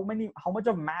 how much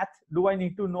of math do I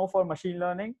need to know for machine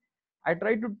learning? I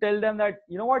try to tell them that,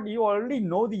 you know what, you already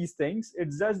know these things.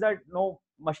 It's just that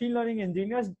machine learning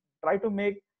engineers try to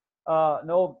make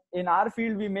in our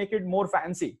field we make it more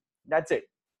fancy. That's it.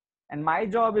 And my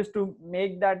job is to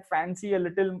make that fancy a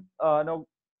little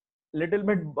little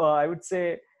bit I would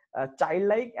say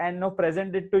childlike, and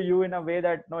present it to you in a way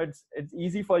that it's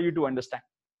easy for you to understand.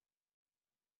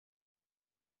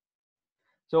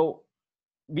 So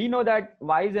we know that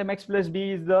y is mx plus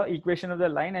b is the equation of the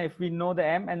line, and if we know the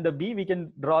m and the b, we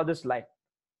can draw this line.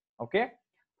 Okay,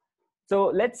 so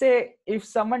let's say if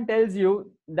someone tells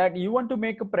you that you want to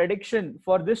make a prediction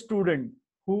for this student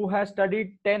who has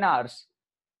studied 10 hours,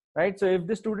 right? So if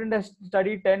the student has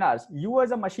studied 10 hours, you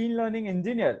as a machine learning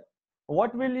engineer,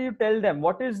 what will you tell them?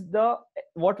 What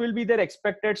will be their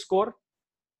expected score?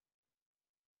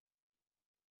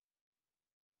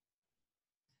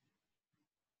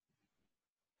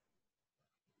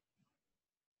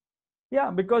 Yeah,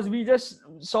 because we just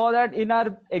saw that in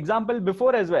our example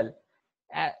before as well.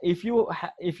 if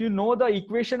you know the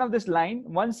equation of this line,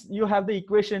 once you have the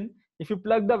equation, if you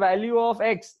plug the value of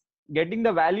x, getting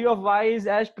the value of y is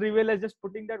as trivial as just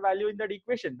putting that value in that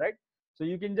equation, right? So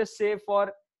you can just say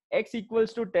for x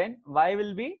equals to 10, y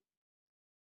will be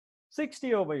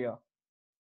 60 over here.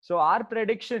 So our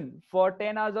prediction for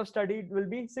 10 hours of study will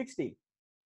be 60.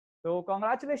 So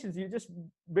congratulations, you just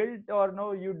built, or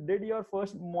no, you did your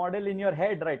first model in your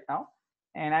head right now.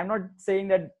 And I'm not saying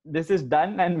that this is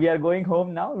done and we are going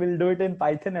home now. We'll do it in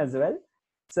Python as well.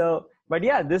 So, but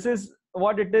yeah, this is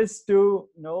what it is to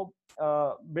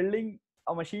building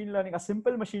a machine learning, a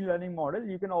simple machine learning model.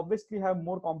 You can obviously have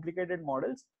more complicated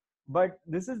models, but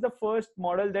this is the first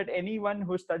model that anyone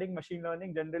who's studying machine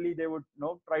learning, generally they would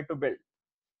try to build.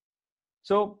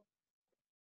 So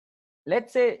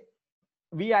let's say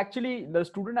the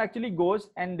student actually goes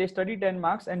and they study 10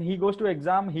 marks and he goes to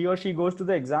exam, he or she goes to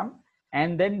the exam,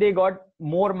 and then they got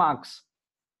more marks.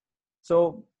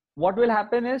 So what will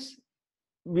happen is,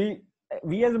 we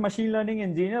as a machine learning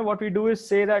engineer, what we do is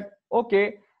say that,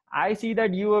 okay, I see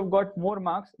that you have got more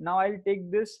marks. Now I'll take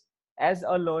this as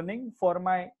a learning for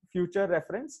my future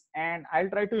reference and I'll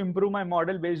try to improve my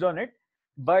model based on it.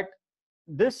 But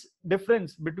this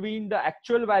difference between the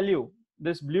actual value,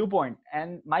 this blue point,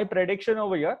 and my prediction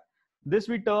over here, this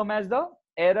we term as the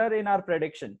error in our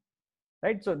prediction,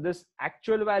 right? So this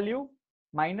actual value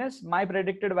minus my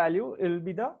predicted value will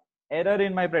be the error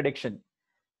in my prediction.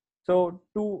 So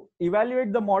to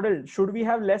evaluate the model, should we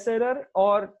have less error,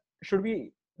 or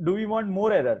do we want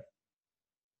more error?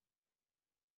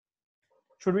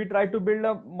 Should we try to build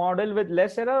a model with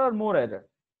less error or more error?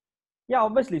 Yeah,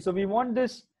 obviously. So we want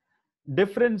this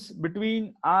difference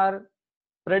between our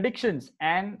predictions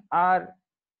and our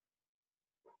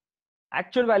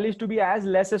actual values to be as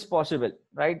less as possible,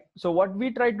 right? So what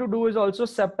we try to do is also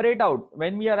separate out,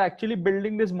 when we are actually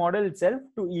building this model itself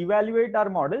to evaluate our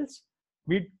models,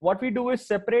 what we do is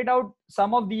separate out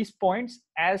some of these points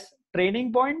as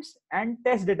training points and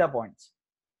test data points.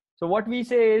 So what we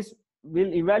say is,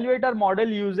 we'll evaluate our model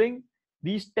using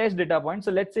these test data points.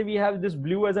 So let's say we have this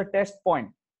blue as a test point.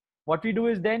 What we do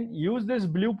is then use this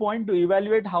blue point to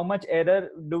evaluate how much error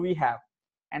do we have.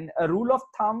 And a rule of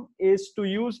thumb is to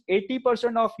use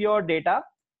 80% of your data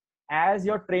as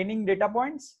your training data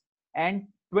points, and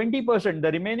 20%,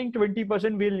 the remaining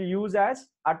 20% we'll use as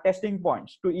our testing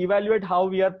points to evaluate how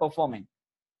we are performing.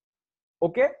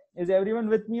 Okay, is everyone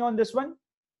with me on this one?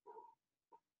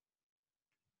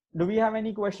 Do we have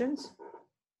any questions?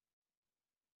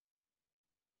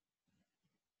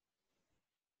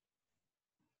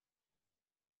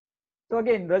 So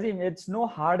again, Razim, it's no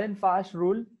hard and fast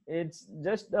rule. It's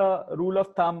just a rule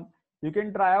of thumb. You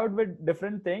can try out with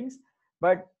different things,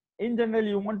 but in general,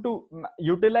 you want to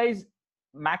utilize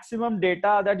maximum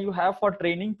data that you have for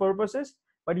training purposes,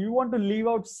 but you want to leave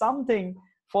out something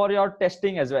for your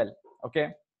testing as well.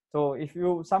 Okay. So if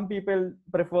some people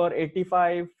prefer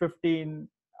 85, 15,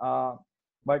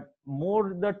 but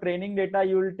more the training data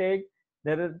you will take,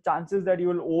 there are chances that you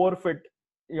will overfit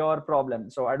your problem.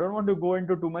 So I don't want to go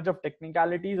into too much of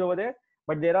technicalities over there,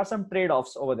 but there are some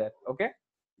trade-offs over there. Okay.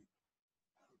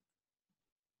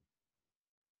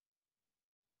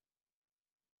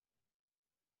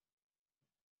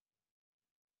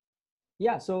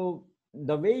 Yeah. So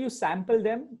the way you sample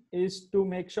them is to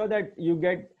make sure that you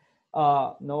get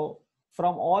from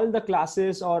all the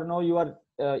classes, or you are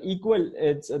equal.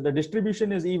 It's the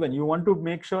distribution is even. You want to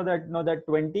make sure that that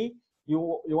 20.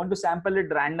 You want to sample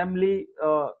it randomly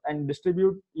and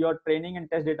distribute your training and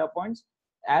test data points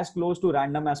as close to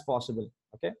random as possible.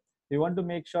 Okay. You want to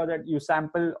make sure that you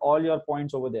sample all your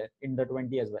points over there in the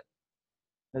 20 as well.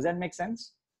 Does that make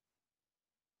sense?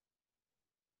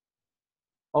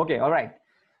 Okay. All right.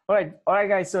 All right,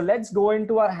 guys. So let's go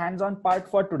into our hands-on part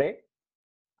for today.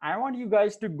 I want you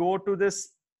guys to go to this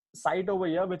site over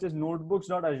here, which is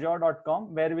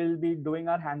notebooks.azure.com, where we'll be doing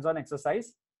our hands-on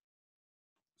exercise.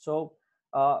 So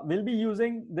we'll be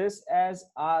using this as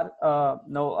our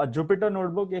a Jupyter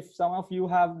notebook. If some of you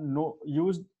have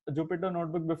used a Jupyter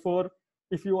notebook before,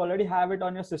 if you already have it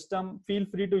on your system, feel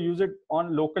free to use it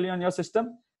locally on your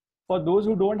system. For those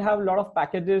who don't have a lot of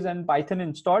packages and Python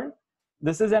installed,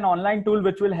 this is an online tool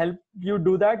which will help you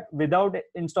do that without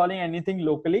installing anything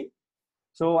locally.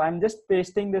 So I'm just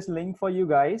pasting this link for you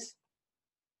guys.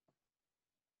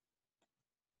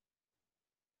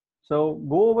 So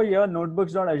go over here,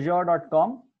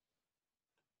 notebooks.azure.com.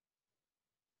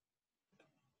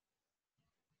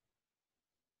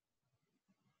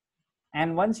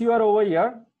 And once you are over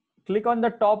here, click on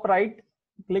the top right,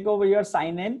 click over here,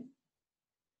 sign in.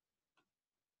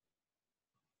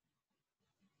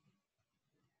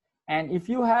 And if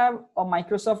you have a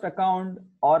Microsoft account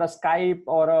or a Skype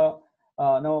or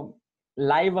a no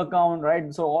live account,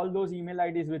 right? So all those email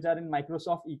IDs which are in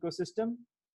Microsoft ecosystem,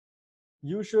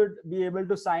 you should be able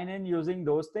to sign in using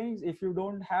those things. If you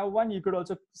don't have one, you could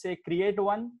also say create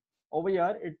one over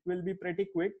here. It will be pretty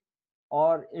quick.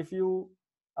 Or if you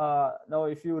no,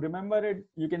 if you remember it,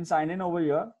 you can sign in over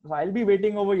here. So I'll be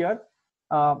waiting over here.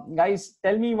 Guys,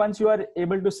 tell me once you are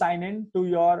able to sign in to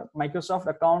your Microsoft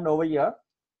account over here.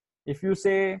 If you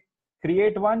say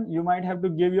create one, you might have to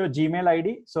give your Gmail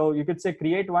ID. So you could say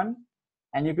create one,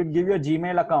 and you could give your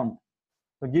Gmail account.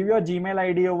 So give your Gmail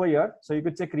ID over here. So you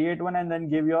could say create one and then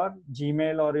give your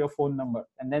Gmail or your phone number,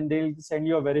 and then they'll send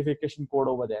you a verification code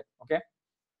over there. Okay.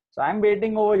 So I'm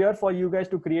waiting over here for you guys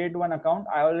to create one account.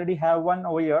 I already have one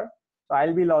over here. So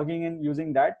I'll be logging in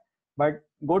using that. But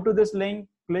go to this link,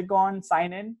 click on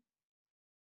sign in,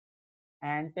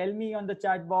 and tell me on the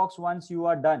chat box once you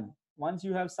are done. Once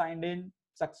you have signed in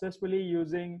successfully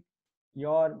using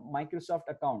your Microsoft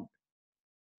account.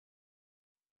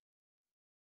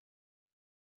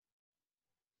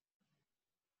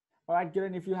 All right,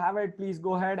 Kiran, if you have it, please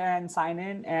go ahead and sign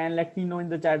in and let me know in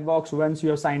the chat box once you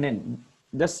have signed in.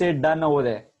 Just say done over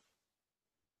there.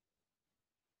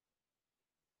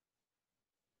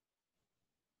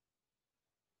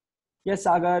 Yes,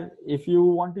 Sagar, if you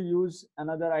want to use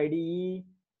another IDE,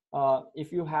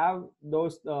 if you have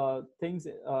those things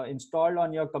installed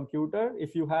on your computer,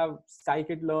 if you have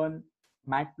scikit-learn,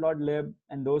 matplotlib,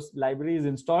 and those libraries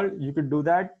installed, you could do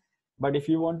that. But if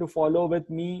you want to follow with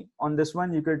me on this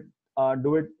one, you could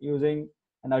do it using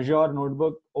an Azure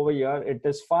notebook over here. It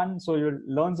is fun, so you'll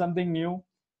learn something new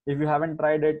if you haven't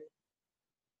tried it.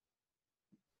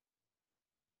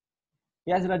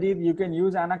 Yes, Rajiv, you can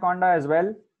use Anaconda as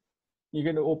well. You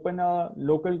can open a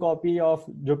local copy of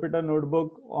Jupyter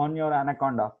Notebook on your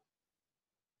Anaconda.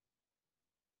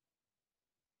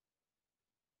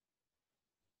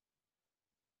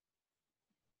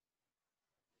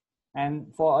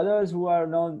 And for others who are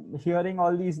now hearing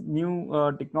all these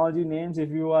new technology names, if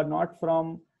you are not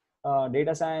from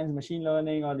data science, machine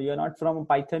learning, or you're not from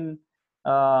Python,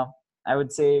 I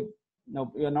would say,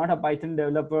 no, you're not a Python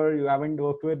developer, you haven't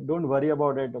worked with, don't worry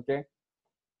about it, okay?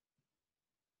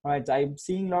 All right, so I'm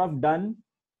seeing a lot of done.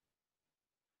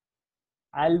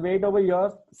 I'll wait over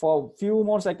here for a few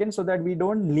more seconds so that we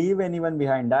don't leave anyone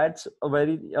behind. That's a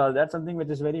very that's something which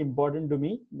is very important to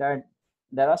me. That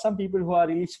there are some people who are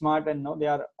really smart and know they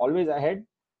are always ahead,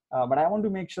 but I want to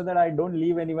make sure that I don't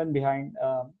leave anyone behind,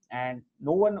 and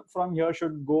no one from here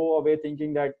should go away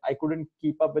thinking that I couldn't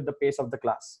keep up with the pace of the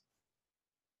class.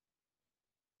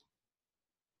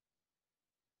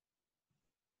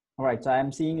 All right, so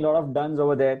I'm seeing a lot of dones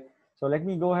over there. So let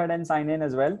me go ahead and sign in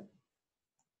as well.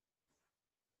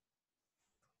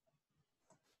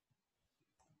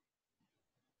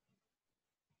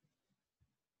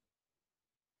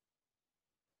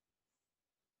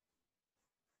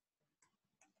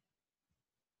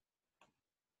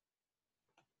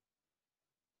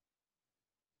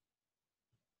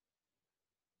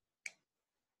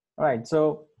 All right,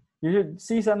 so you should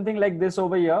see something like this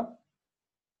over here.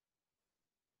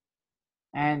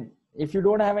 And if you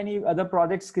don't have any other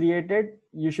projects created,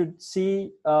 you should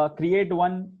see create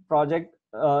one project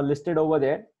listed over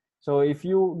there. So if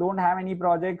you don't have any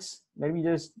projects, let me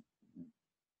just,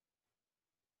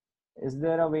 is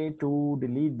there a way to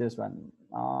delete this one?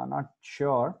 Not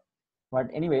sure, but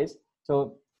anyways,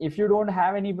 so if you don't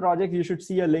have any project, you should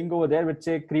see a link over there which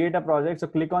say create a project. So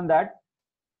click on that.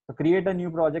 So create a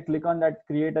new project, click on that,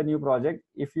 create a new project.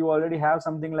 If you already have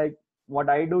something like what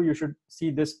I do, you should see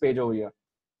this page over here.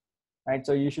 Right,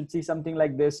 so you should see something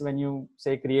like this when you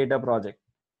say create a project.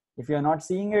 If you're not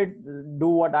seeing it, do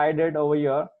what I did over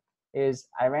here. Is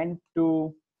I went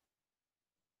to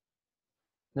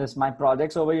this my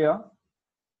projects over here,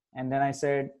 and then I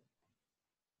said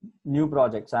new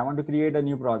project. So I want to create a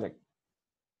new project.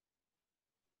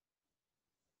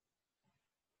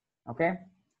 Okay,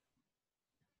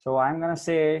 so I'm gonna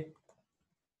say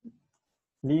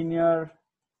linear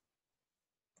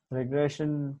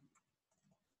regression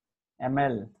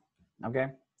ML. Okay,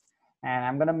 and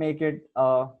I'm gonna make it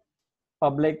a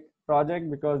public project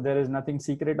because there is nothing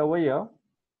secret over here.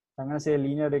 So I'm gonna say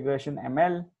linear regression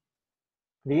ML,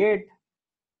 create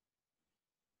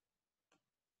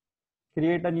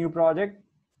a new project.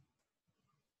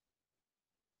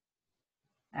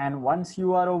 And once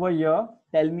you are over here,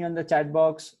 tell me on the chat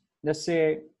box, just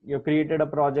say you created a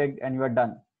project and you are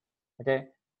done. Okay,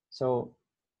 so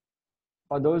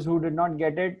for those who did not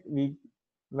get it, we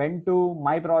went to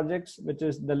my projects, which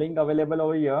is the link available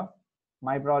over here,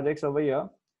 my projects over here,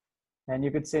 and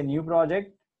you could say new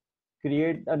project,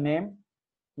 create a name.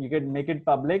 You can make it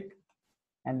public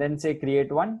and then say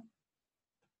create one.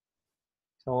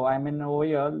 So I'm in over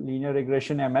here, linear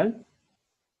regression ML.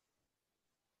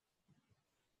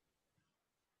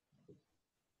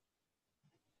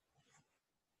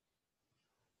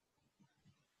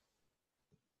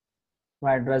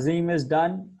 Right, Razim is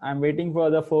done. I'm waiting for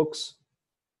other folks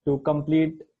to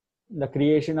complete the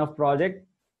creation of project.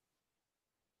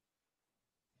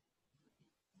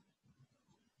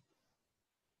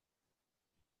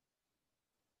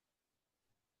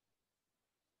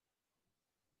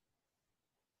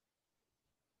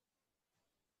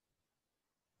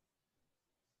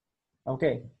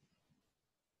 Okay.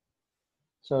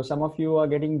 So some of you are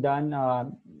getting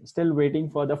done, still waiting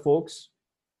for the folks.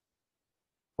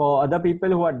 For other people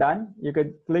who are done, you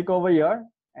could click over here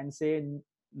and say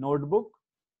notebook.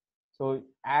 So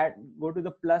go to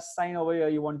the plus sign over here.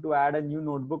 You want to add a new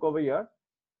notebook over here.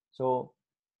 So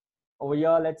over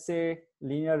here, let's say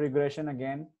linear regression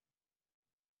again.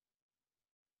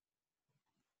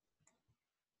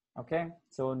 Okay,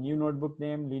 so new notebook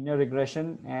name, linear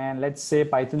regression, and let's say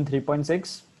Python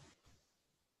 3.6.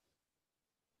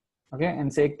 Okay,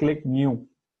 and say click new.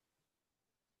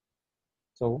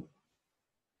 So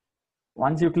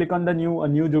once you click on the a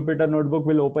new Jupyter notebook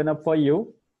will open up for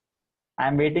you.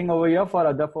 I'm waiting over here for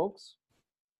other folks.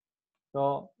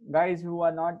 So guys who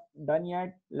are not done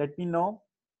yet, let me know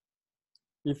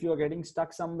if you are getting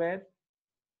stuck somewhere.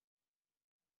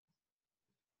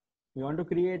 You want to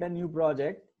create a new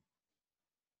project.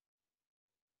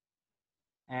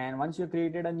 And once you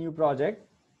created a new project,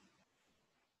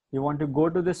 you want to go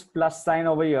to this plus sign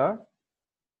over here,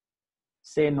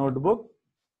 say notebook,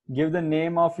 give the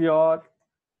name of your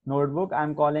notebook.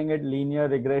 I'm calling it linear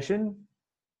regression.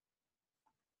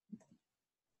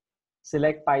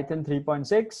 Select Python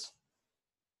 3.6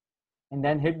 and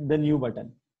then hit the new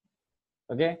button.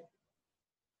 Okay.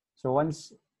 So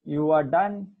once you are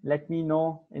done, let me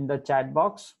know in the chat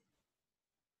box.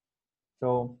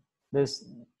 So this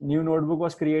new notebook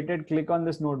was created. Click on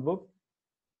this notebook.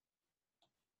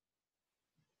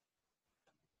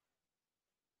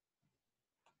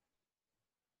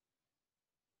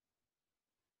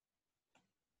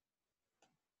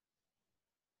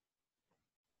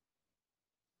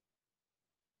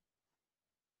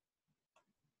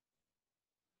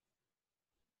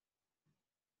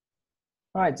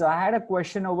 All right, so I had a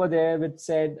question over there which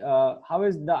said, how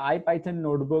is the IPython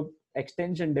notebook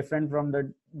extension different from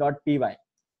the .py?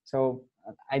 So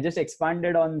I just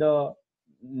expanded on the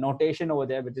notation over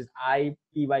there, which is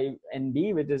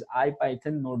IPyND, which is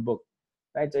IPython notebook,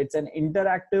 right? So it's an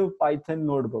interactive Python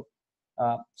notebook.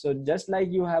 So just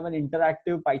like you have an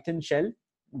interactive Python shell,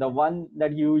 the one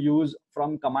that you use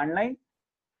from command line,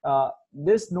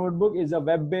 this notebook is a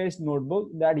web-based notebook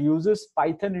that uses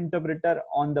Python interpreter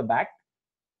on the back.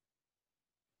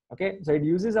 Okay, so it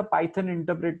uses a Python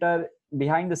interpreter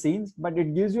behind the scenes, but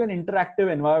it gives you an interactive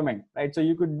environment, right? So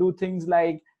you could do things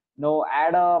like,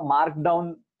 add a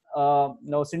markdown,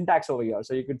 syntax over here.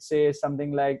 So you could say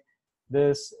something like,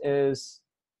 this is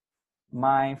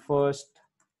my first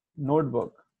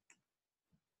notebook,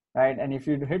 right? And if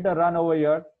you hit a run over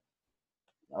here,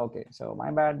 okay, so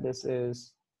my bad, this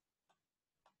is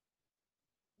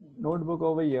notebook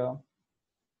over here.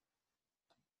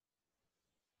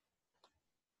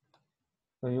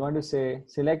 So you want to say,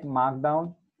 select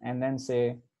markdown and then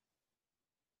say,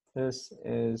 this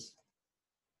is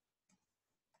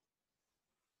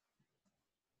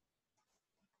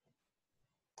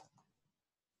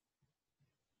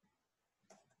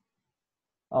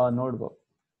a notebook,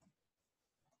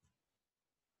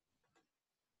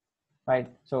 right?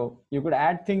 So you could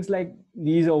add things like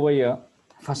these over here.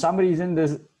 For some reason,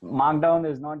 this markdown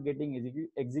is not getting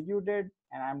executed,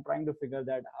 and I'm trying to figure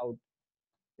that out.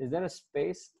 Is there a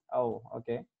space? Oh,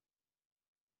 okay.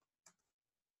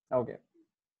 Okay.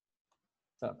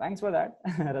 So thanks for that,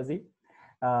 Razi.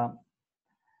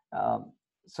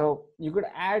 So you could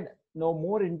add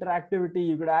more interactivity.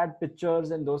 You could add pictures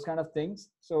and those kind of things.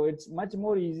 So it's much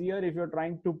more easier if you're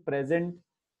trying to present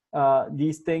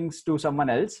these things to someone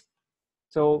else.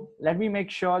 So let me make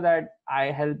sure that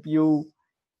I help you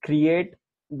create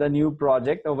the new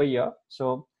project over here.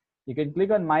 So you can click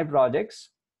on my projects.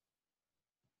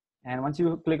 And once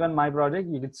you click on my project,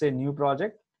 you could say new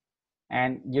project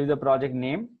and give the project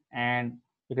name, and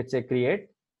you could say create.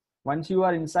 Once you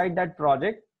are inside that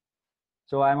project,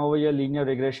 so I'm over here, linear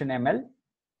regression ML.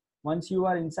 Once you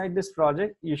are inside this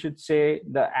project, you should say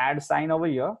the add sign over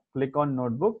here, click on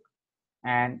notebook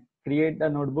and create a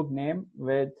notebook name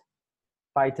with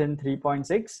Python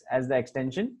 3.6 as the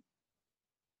extension.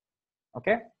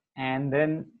 Okay. And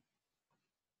then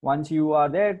Once you are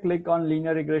there, click on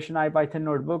linear regression IPython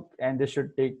notebook, and this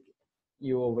should take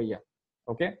you over here.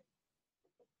 Okay.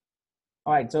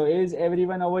 All right. So is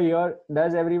everyone over here?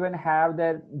 Does everyone have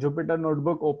their Jupyter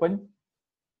notebook open?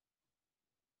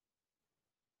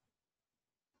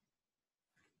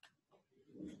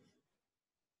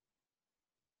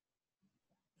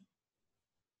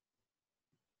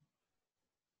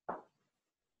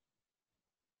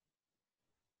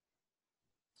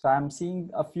 So I'm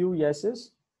seeing a few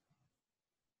yeses.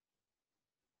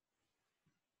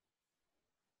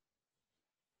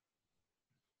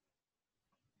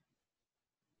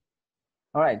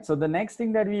 All right. So the next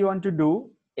thing that we want to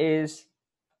do is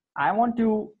I want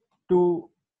you to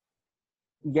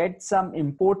get some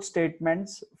import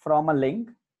statements from a link.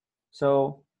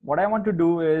 So what I want to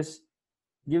do is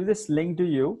give this link to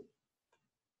you.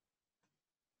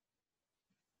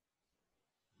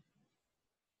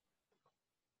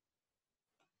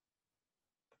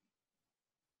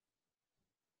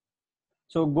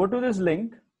 So go to this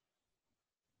link.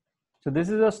 So this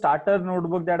is a starter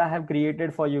notebook that I have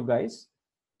created for you guys.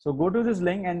 So go to this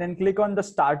link and then click on the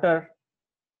starter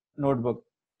notebook.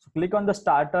 So click on the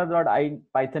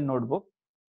starter.ipython notebook.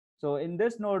 So in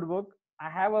this notebook, I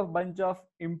have a bunch of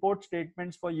import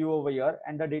statements for you over here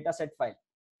and the dataset file.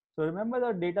 So remember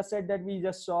the dataset that we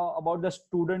just saw about the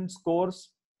student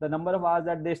scores, the number of hours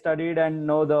that they studied and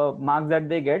know the marks that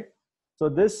they get. So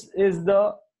this is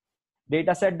the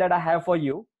dataset that I have for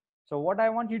you. So what I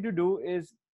want you to do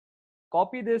is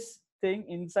copy this thing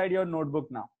inside your notebook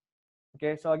now.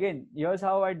 Okay, so again, here's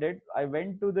how I did. I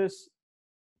went to this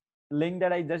link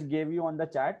that I just gave you on the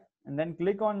chat and then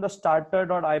click on the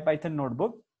starter.ipython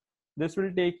notebook. This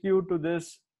will take you to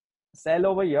this cell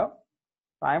over here.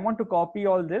 I want to copy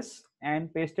all this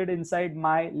and paste it inside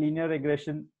my linear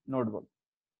regression notebook.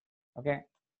 Okay,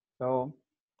 so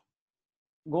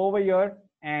go over here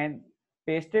and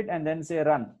paste it and then say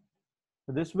run.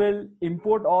 So this will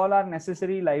import all our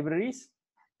necessary libraries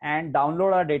and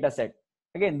download our data set.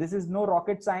 Again, this is no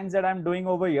rocket science that I'm doing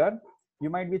over here. You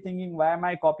might be thinking, why am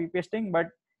I copy pasting? But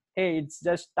hey, it's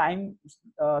just time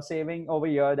saving over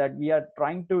here that we are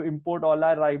trying to import all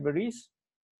our libraries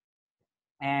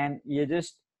and you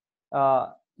just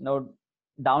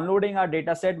downloading our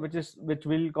data set, which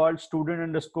we'll call student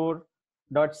underscore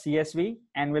 .csv,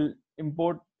 and we'll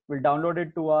download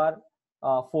it to our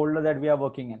folder that we are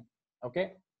working in.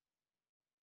 Okay.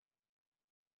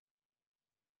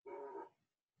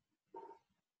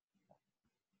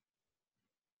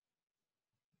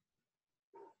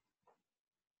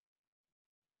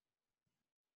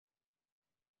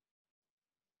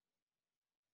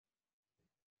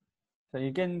 So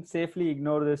you can safely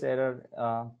ignore this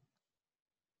error.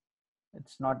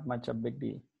 It's not much a big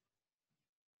deal.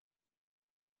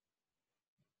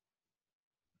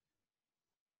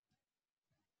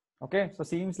 Okay, so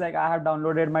seems like I have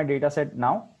downloaded my data set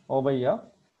now over here.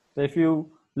 So if you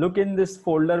look in this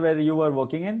folder where you were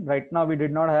working in, right now we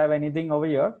did not have anything over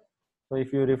here. So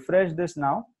if you refresh this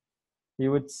now,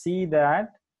 you would see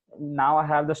that now I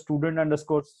have the student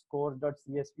underscore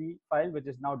scores.csv file, which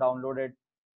is now downloaded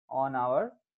on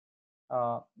our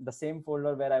the same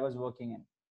folder where I was working in.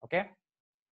 Okay,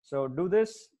 so do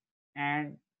this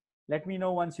and let me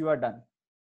know once you are done.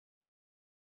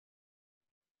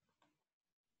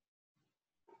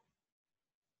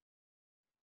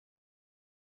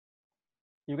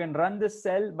 You can run this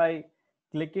cell by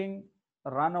clicking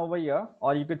run over here,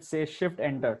 or you could say shift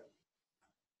enter.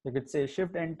 You could say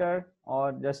shift enter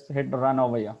or just hit run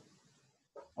over here.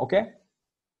 Okay.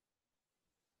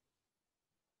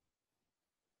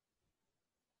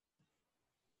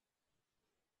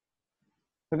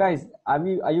 So guys, are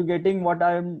you getting what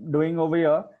I'm doing over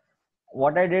here?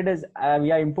 What I did is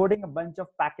we are importing a bunch of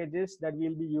packages that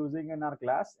we'll be using in our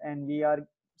class, and we are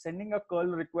sending a curl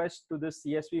request to this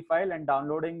CSV file and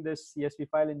downloading this CSV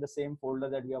file in the same folder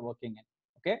that we are working in.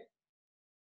 Okay.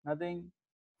 Nothing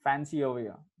fancy over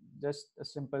here, just a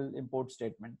simple import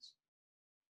statements.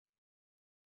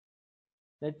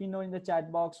 Let me know in the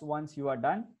chat box once you are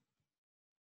done.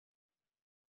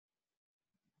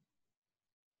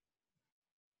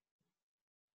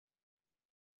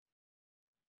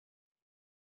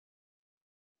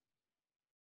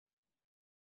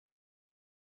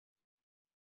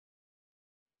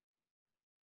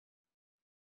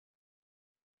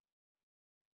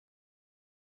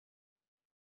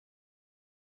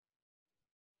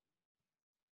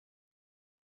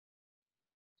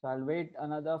 So I'll wait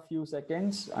another few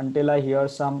seconds until I hear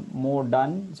some more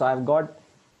done. So I've got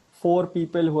 4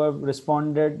 people who have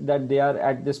responded that they are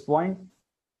at this point.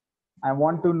 I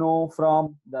want to know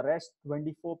from the rest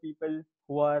 24 people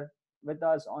who are with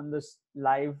us on this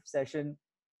live session.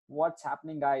 What's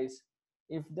happening, guys?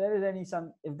 If there is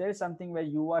if there is something where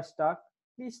you are stuck,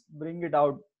 please bring it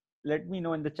out. Let me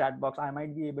know in the chat box. I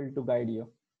might be able to guide you.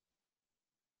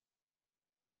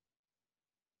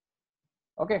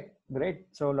 Okay, great.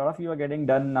 So a lot of you are getting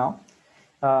done now.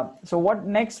 So what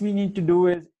next we need to do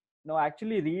is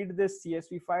actually read this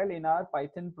CSV file in our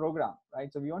Python program,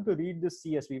 right? So we want to read this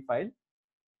CSV file.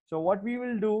 So what we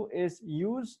will do is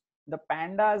use the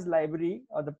pandas library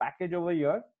or the package over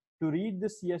here to read the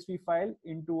CSV file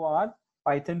into our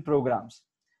Python programs.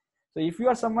 So if you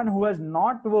are someone who has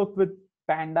not worked with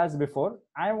pandas before,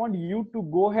 I want you to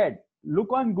go ahead,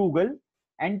 look on Google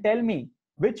and tell me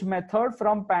which method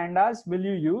from pandas will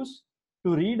you use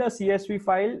to read a CSV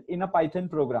file in a Python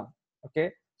program.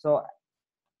 Okay, so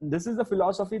this is the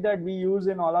philosophy that we use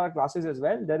in all our classes as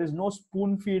well. There is no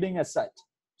spoon feeding as such.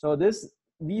 So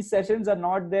these sessions are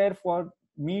not there for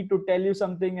me to tell you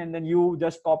something and then you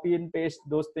just copy and paste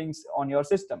those things on your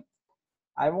system.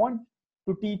 I want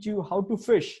to teach you how to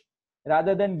fish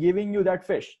rather than giving you that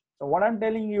fish. So what I'm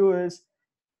telling you is,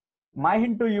 my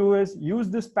hint to you is use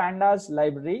this pandas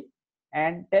library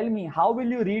and tell me how will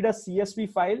you read a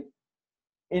CSV file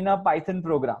in a Python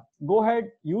program. Go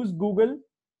ahead, use Google.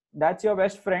 That's your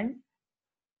best friend.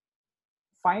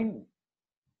 Find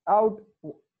out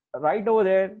right over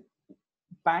there,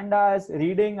 pandas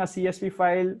reading a CSV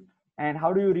file, and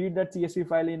how do you read that CSV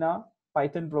file in a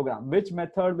Python program? Which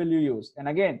method will you use? And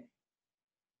again,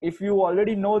 if you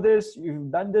already know this,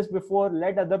 you've done this before,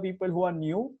 let other people who are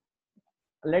new,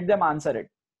 let them answer it.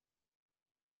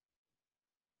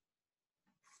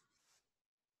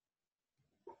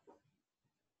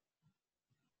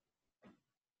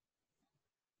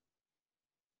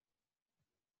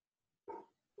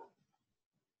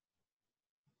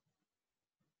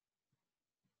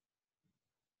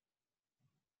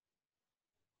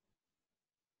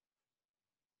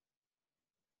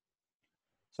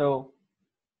 So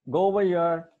go over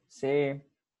here, say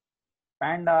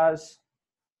pandas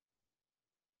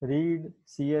read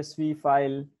CSV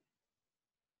file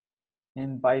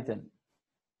in Python,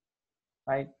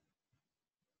 right?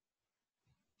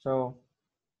 So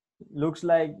looks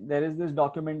like there is this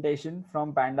documentation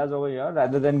from pandas over here.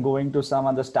 Rather than going to some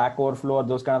other Stack Overflow or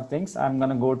those kind of things, I'm going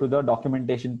to go to the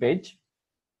documentation page,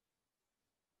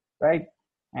 right?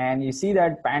 And you see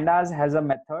that pandas has a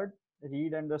method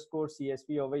read underscore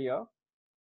CSV over here,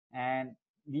 and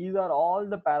these are all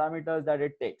the parameters that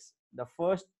it takes. The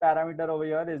first parameter over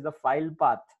here is the file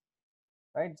path,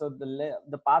 right? So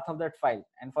the path of that file,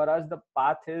 and for us the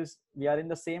path is, we are in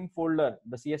the same folder,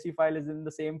 the CSV file is in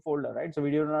the same folder, right? So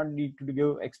we do not need to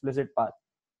give explicit path.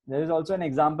 There is also an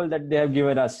example that they have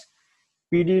given us,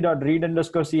 pd.read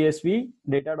underscore CSV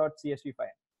data.csv file,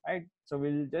 right? So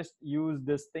we'll just use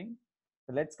this thing.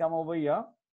 So let's come over here,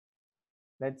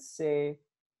 let's say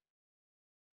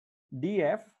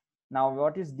df. Now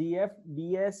what is df?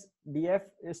 Df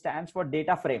stands for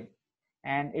data frame,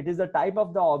 and it is the type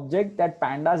of the object that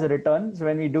pandas returns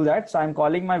when we do that. So I'm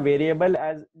calling my variable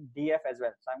as df as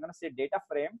well. So I'm going to say data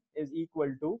frame is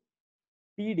equal to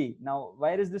pd. Now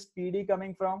where is this pd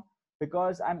coming from?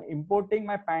 Because I'm importing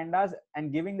my pandas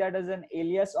and giving that as an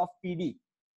alias of pd,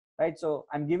 right? So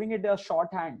I'm giving it a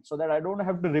shorthand so that I don't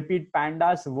have to repeat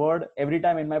pandas word every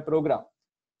time in my program.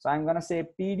 So I'm going to say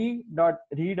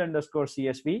pd.read underscore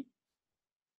csv.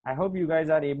 I hope you guys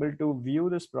are able to view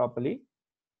this properly.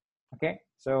 Okay,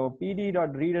 so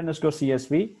pd.read underscore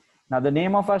csv. Now the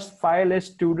name of our file is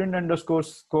student underscore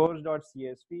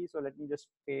scores.csv. So let me just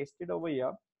paste it over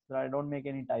here so I don't make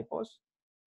any typos.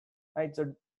 Right,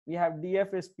 so we have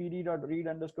df is pd.read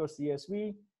underscore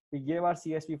csv. We gave our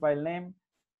CSV file name.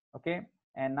 Okay,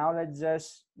 and now let's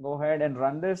just go ahead and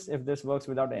run this if this works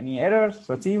without any errors.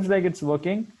 So it seems like it's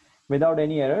working without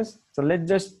any errors. So let's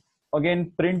just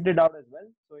again print it out as well.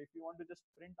 So if you want to just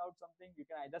print out something, you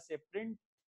can either say print,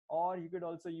 or you could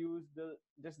also use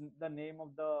just the name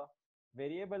of the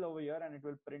variable over here and it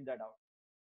will print that out,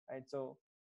 right? So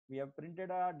we have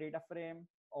printed our data frame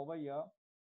over here.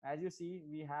 As you see,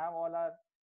 we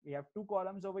have two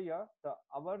columns over here, the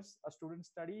hours a student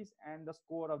studies and the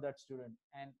score of that student.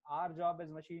 And our job as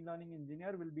machine learning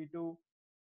engineer will be to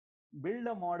build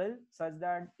a model such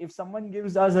that if someone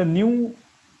gives us a new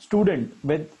student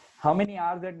with how many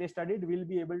hours that they studied, we'll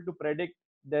be able to predict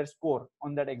their score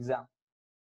on that exam.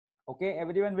 Okay,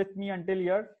 everyone with me until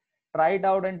here? Try it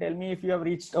out and tell me if you have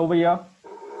reached over here.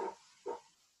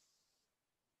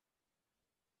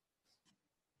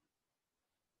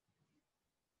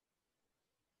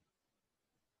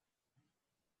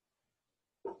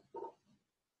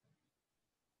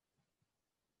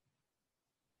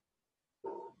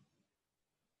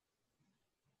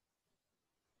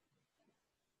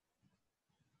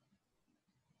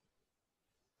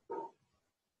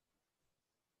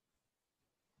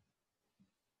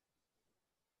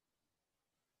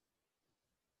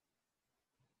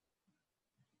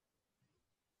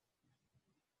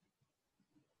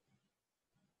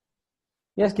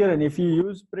 Yes, Kiran, if you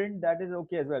use print, that is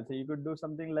okay as well. So you could do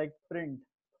something like print,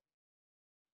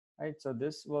 right? So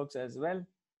this works as well.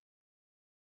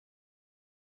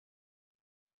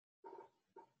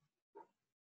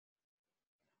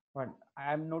 But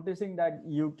I'm noticing that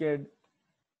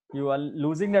you are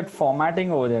losing that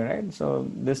formatting over there, right? So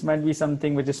this might be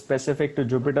something which is specific to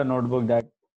Jupyter Notebook, that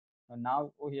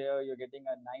now here you're getting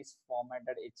a nice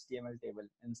formatted HTML table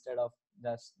instead of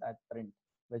just that print,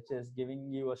 which is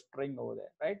giving you a string over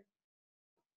there, right?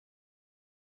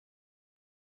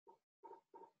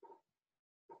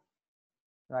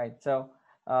 Right. So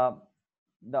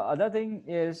the other thing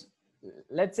is,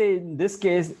 let's say in this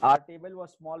case, our table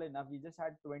was small enough. We just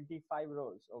had 25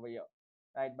 rows over here,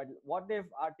 right? But what if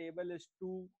our table is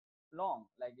too long?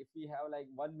 Like if we have like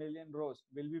 1 million rows,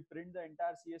 will we print the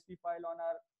entire CSV file on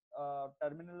our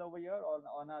terminal over here or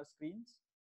on our screens?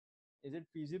 Is it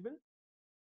feasible?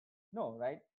 No,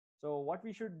 right? So what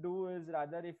we should do is,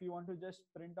 rather, if you want to just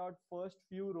print out first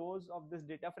few rows of this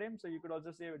data frame, so you could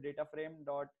also say data frame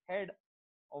dot head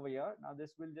over here. Now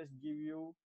this will just give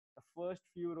you the first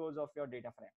few rows of your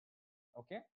data frame.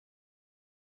 Okay.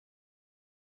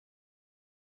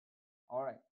 All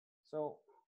right. So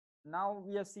now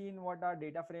we have seen what our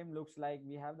data frame looks like.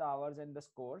 We have the hours and the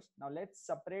scores. Now let's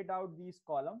separate out these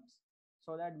columns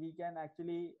so that we can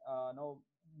actually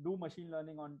do machine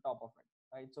learning on top of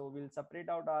it, right? So we'll separate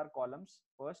out our columns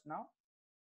first now.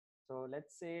 So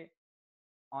let's say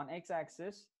on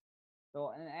x-axis, so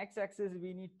on x-axis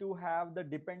we need to have the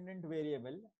dependent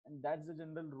variable, and that's the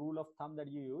general rule of thumb that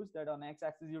you use, that on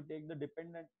x-axis you take the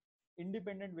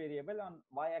independent variable, on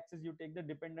y-axis you take the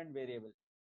dependent variable.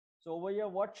 So over here,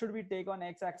 what should we take on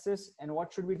x-axis and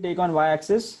what should we take on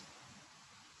y-axis?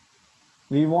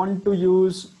 We want to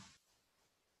use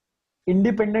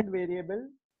independent variable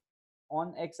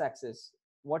on x-axis.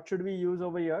 What should we use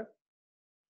over here?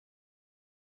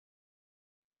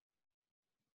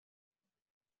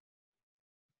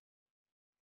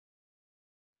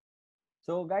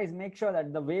 So guys, make sure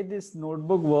that the way this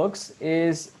notebook works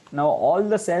is, now all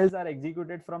the cells are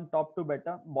executed from top to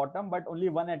bottom, but only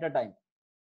one at a time.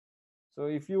 So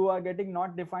if you are getting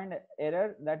not defined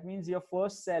error, that means your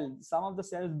first cell, some of the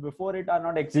cells before it are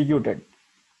not executed,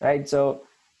 right? So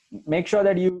make sure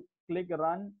that you click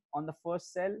run on the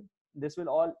first cell. This will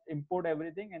all import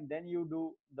everything, and then you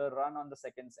do the run on the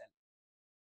second cell.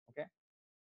 Okay.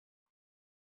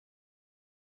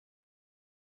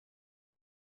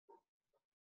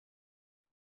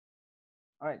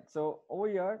 All right. So over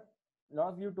here, a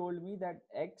lot of you told me that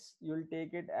X, you'll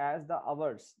take it as the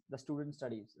hours the student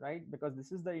studies, right? Because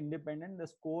this is the independent, the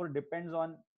score depends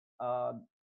on uh,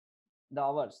 the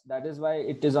hours. That is why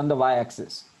it is on the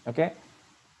y-axis. Okay.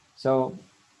 So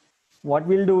what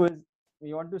we'll do is,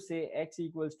 we want to say X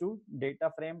equals to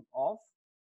data frame of,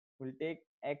 we'll take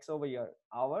X over here,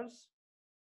 hours,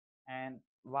 and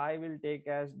Y will take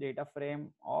as data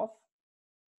frame of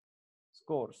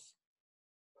scores,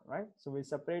 right? So we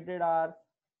separated our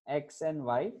X and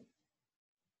Y.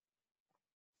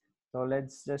 So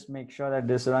let's just make sure that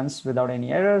this runs without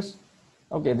any errors.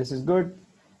 Okay, this is good.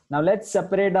 Now let's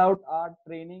separate out our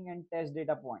training and test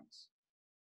data points.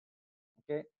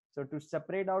 Okay, so to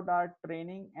separate out our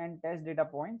training and test data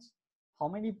points, how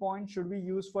many points should we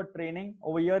use for training?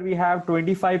 Over here we have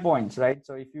 25 points, right?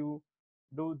 So if you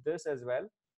do this as well,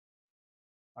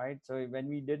 right? So when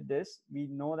we did this, we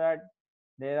know that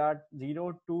there are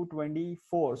 0 to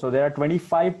 24. So there are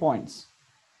 25 points.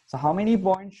 So how many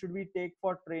points should we take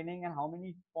for training and how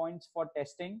many points for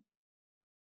testing?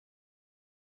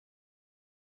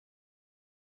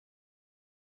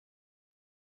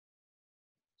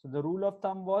 So the rule of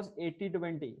thumb was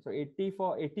 80-20. So 80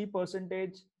 for 80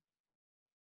 percentage,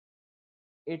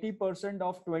 80%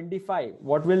 of 25.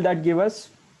 What will that give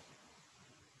us?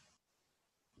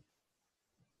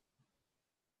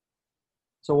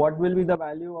 So what will be the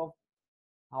value of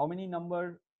how many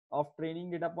number of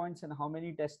training data points and how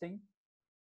many testing?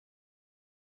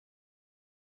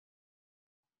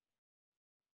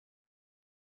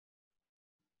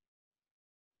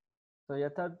 So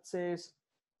Yatharth says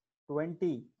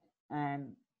 20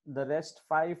 and the rest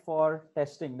 5 for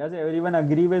testing. Does everyone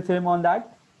agree with him on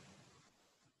that?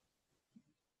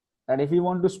 That if we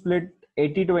want to split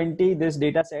 80-20, this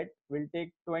data set will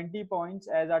take 20 points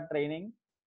as our training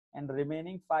and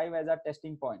remaining 5 as our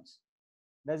testing points.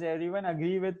 Does everyone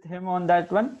agree with him on that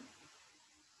one?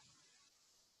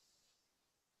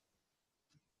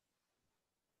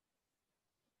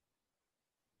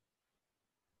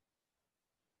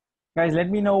 Guys, let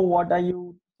me know what are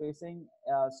you facing.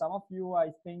 Some of you, I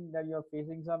think that you're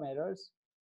facing some errors.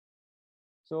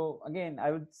 So again,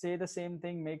 I would say the same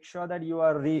thing. Make sure that you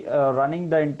are running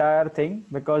the entire thing,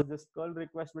 because this curl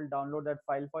request will download that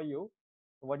file for you.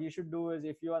 What you should do is,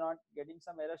 if you are not getting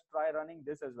some errors, try running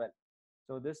this as well.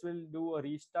 So this will do a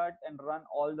restart and run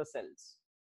all the cells.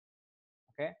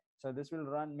 Okay. So this will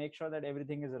run, make sure that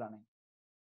everything is running.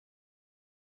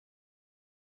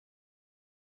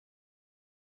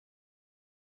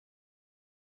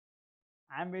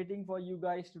 I'm waiting for you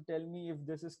guys to tell me if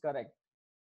this is correct.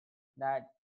 That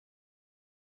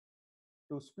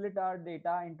to split our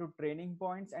data into training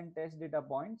points and test data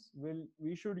points,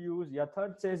 we should use,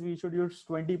 Yathard says we should use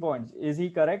 20 points. Is he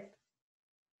correct?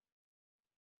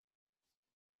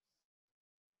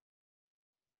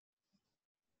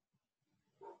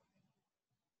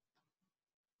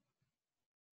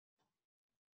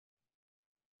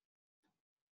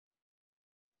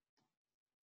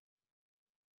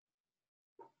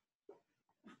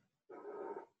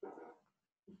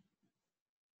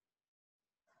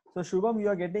 So Shubham, you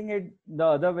are getting it the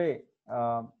other way.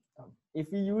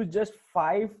 If you use just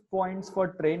 5 points for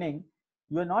training,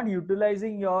 you are not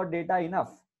utilizing your data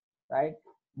enough, right?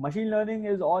 Machine learning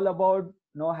is all about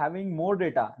having more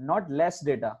data, not less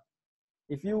data.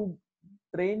 If you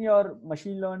train your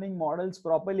machine learning models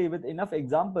properly with enough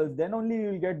examples, then only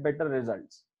you will get better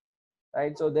results,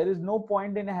 right? So there is no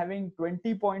point in having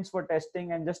 20 points for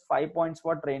testing and just 5 points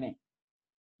for training.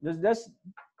 Just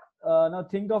now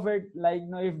think of it like,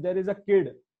 if there is a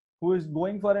kid who is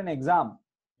going for an exam,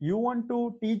 you want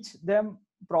to teach them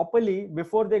properly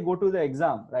before they go to the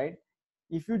exam, right?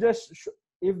 If you just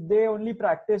if they only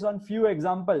practice on few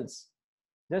examples,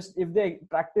 just if they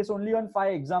practice only on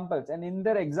 5 examples, and in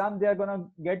their exam they are going to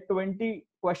get 20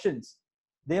 questions,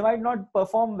 they might not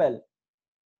perform well.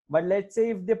 But let's say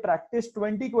if they practice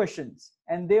 20 questions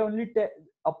and they only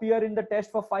appear in the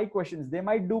test for 5 questions, they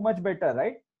might do much better,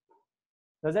 right?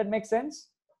 Does that make sense?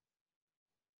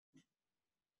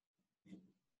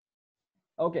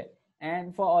 Okay.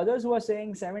 And for others who are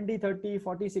saying 70, 30,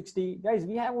 40, 60, guys,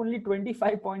 we have only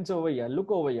 25 points over here. Look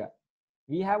over here.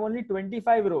 We have only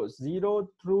 25 rows, 0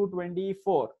 through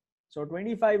 24. So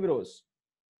 25 rows.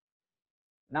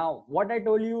 Now, what I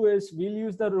told you is we'll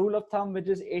use the rule of thumb, which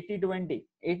is 80-20.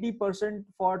 80%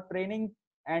 for training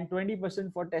and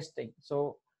 20% for testing.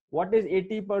 So what is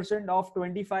 80% of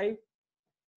 25?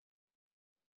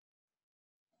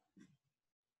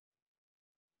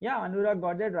 Yeah, Anurag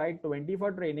got that right. 20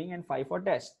 for training and 5 for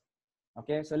test.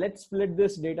 Okay, so let's split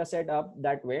this data set up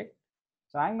that way.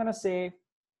 So I'm going to say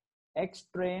X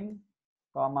train,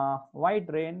 comma, Y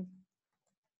train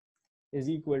is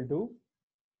equal to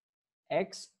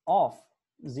X of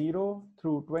 0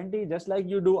 through 20, just like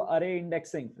you do array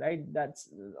indexing, right? That's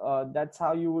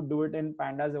how you would do it in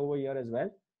pandas over here as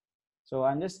well. So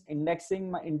I'm just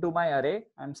indexing into my array.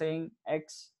 I'm saying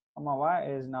X, comma, Y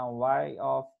is now Y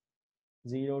of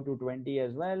 0 to 20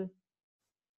 as well,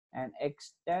 and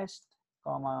X test,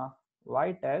 comma,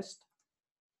 Y test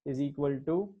is equal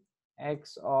to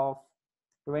X of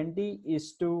 20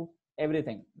 is to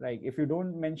everything. Right? If you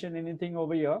don't mention anything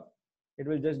over here, it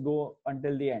will just go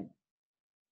until the end.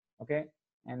 Okay,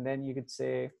 and then you could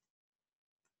say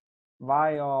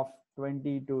Y of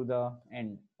 20 to the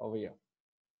end over here.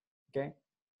 Okay.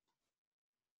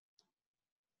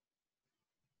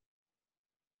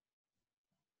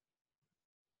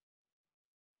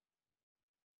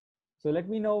 So let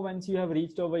me know once you have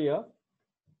reached over here.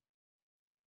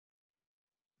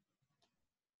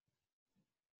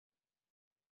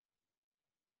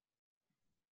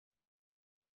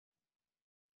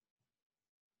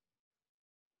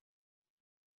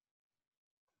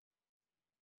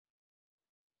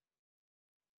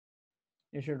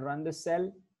 You should run this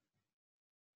cell.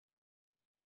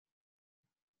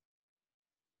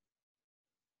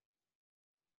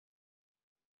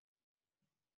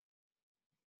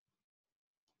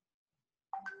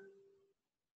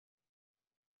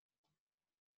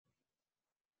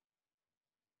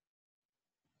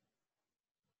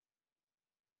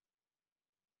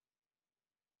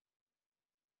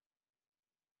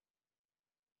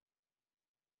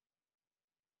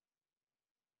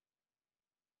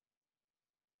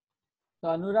 So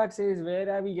Anurag says,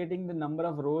 where are we getting the number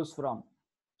of rows from?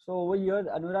 So over here,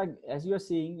 Anurag, as you're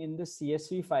seeing in this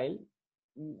CSV file,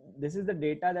 this is the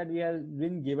data that we have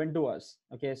been given to us.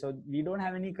 Okay, so we don't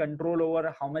have any control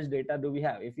over how much data do we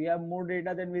have. If we have more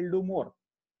data, then we'll do more.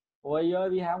 Over here,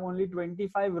 we have only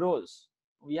 25 rows.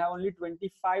 We have only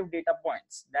 25 data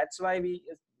points. That's why we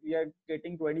are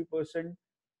getting 20%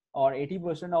 or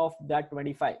 80% of that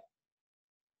 25.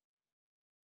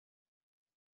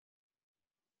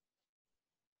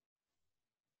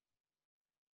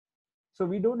 So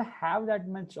we don't have that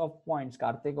much of points,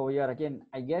 Karthik, over here. Again,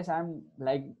 I guess I'm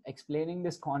like explaining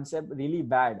this concept really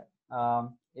bad.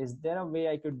 Is there a way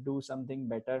I could do something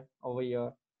better over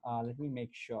here? Let me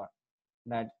make sure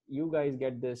that you guys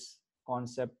get this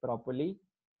concept properly.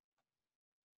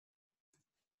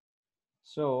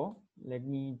 So let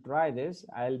me try this.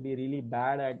 I'll be really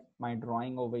bad at my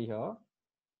drawing over here.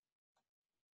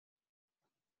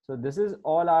 So this is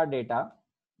all our data.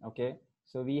 Okay.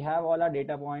 So we have all our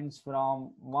data points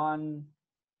from 1,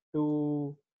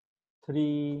 2,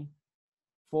 3,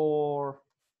 4,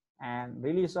 and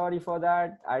really sorry for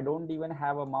that. I don't even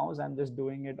have a mouse. I'm just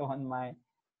doing it on my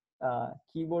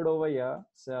keyboard over here.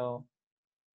 So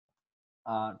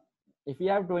if we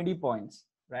have 20 points,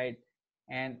 right,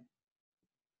 and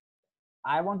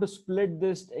I want to split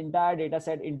this entire data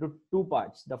set into two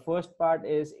parts. The first part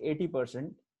is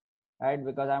 80%, right,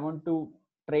 because I want to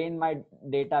train my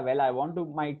data well. I want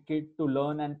my kid to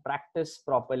learn and practice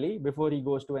properly before he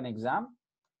goes to an exam,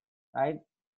 right?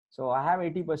 So I have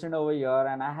 80% over here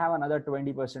and I have another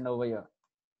 20% over here,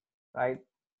 right?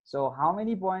 So how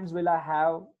many points will I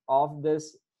have of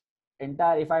this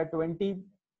entire, if I have 20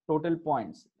 total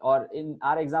points, or in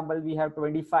our example, we have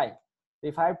 25.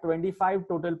 If I have 25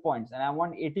 total points and I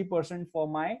want 80% for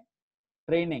my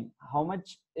training, how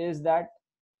much is that?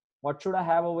 What should I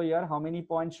have over here? How many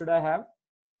points should I have?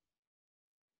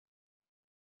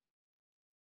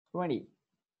 20,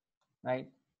 right?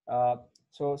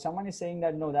 So someone is saying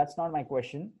that, no, that's not my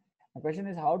question. My question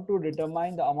is how to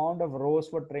determine the amount of rows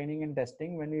for training and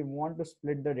testing when we want to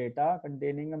split the data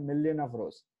containing a million of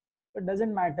rows. It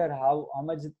doesn't matter how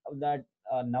much that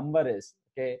number is.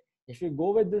 Okay, if you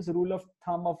go with this rule of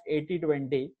thumb of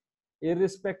 80-20,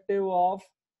 irrespective of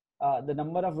the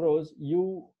number of rows,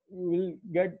 you will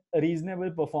get a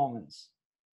reasonable performance.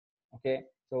 Okay,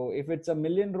 so if it's a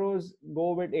million rows,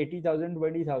 go with 80,000,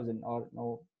 20,000, or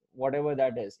no, whatever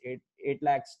that is, 8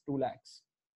 lakhs, 2 lakhs.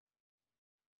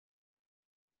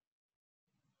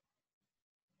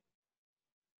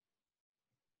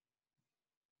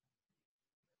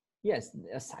 Yes,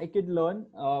 a scikit-learn,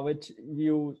 which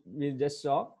we just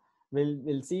saw,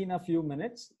 we'll see in a few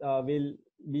minutes. We'll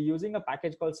be using a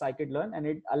package called scikit-learn, and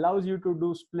it allows you to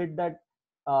do split that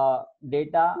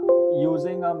data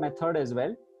using a method as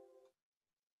well,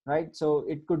 right? So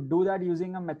it could do that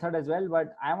using a method as well,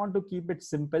 but I want to keep it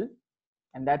simple,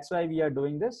 and that's why we are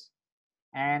doing this.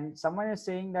 And someone is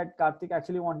saying that Karthik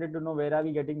actually wanted to know where are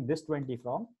we getting this 20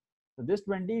 from. So this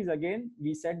 20 is, again,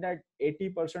 we said that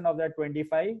 80% of that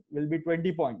 25 will be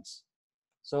 20 points.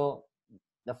 So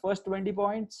the first 20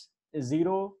 points is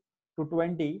 0 to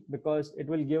 20 because it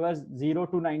will give us 0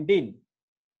 to 19.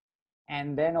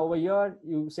 And then over here,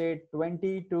 you say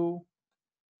 20 to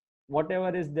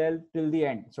whatever is there till the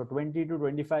end. So 20 to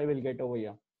 25 will get over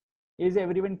here. Is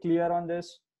everyone clear on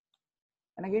this?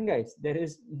 And again, guys, there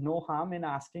is no harm in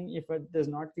asking if it is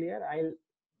not clear. I'll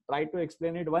try to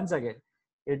explain it once again.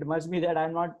 It must be that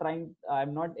I'm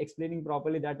not explaining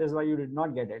properly. That is why you did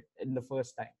not get it in the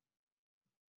first time.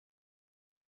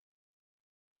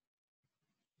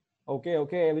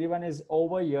 Okay, everyone is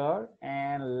over here,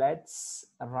 and let's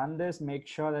run this, make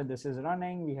sure that this is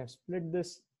running. We have split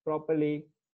this properly.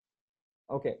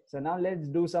 Okay, so now let's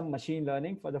do some machine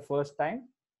learning for the first time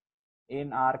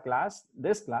in our class,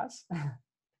 this class.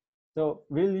 So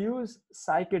we'll use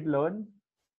scikit-learn.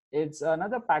 It's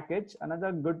another package,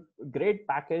 another great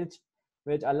package,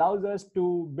 which allows us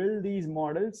to build these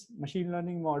models, machine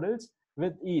learning models,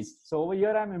 with ease. So over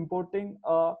here, I'm importing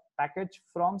a package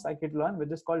from scikit-learn,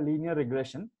 which is called linear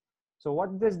regression. So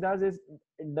what this does is,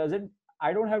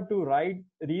 I don't have to rewrite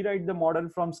the model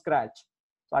from scratch.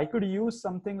 So I could use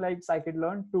something like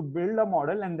scikit-learn to build a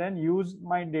model and then use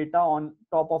my data on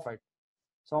top of it.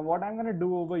 So what I'm going to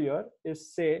do over here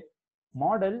is say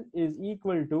model is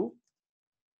equal to,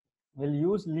 we'll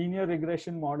use linear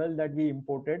regression model that we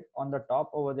imported on the top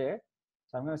over there.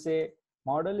 So I'm going to say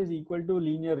model is equal to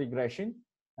linear regression.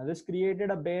 And this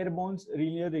created a bare bones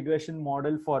linear regression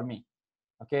model for me.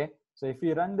 Okay, so if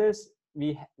we run this,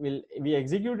 we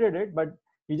executed it, but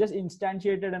we just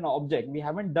instantiated an object. We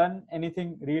haven't done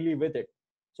anything really with it.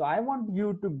 So I want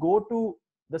you to go to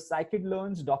the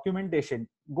scikit-learn's documentation.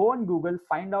 Go on Google,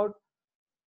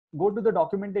 go to the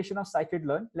documentation of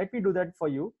scikit-learn. Let me do that for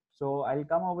you. So I'll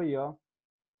come over here.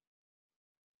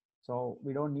 So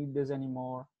we don't need this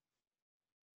anymore.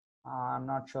 I'm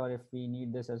not sure if we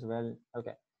need this as well.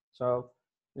 Okay, so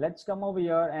let's come over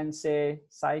here and say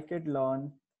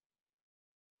scikit-learn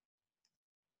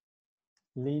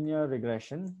linear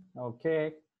regression.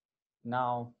 Okay,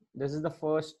 now this is the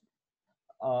first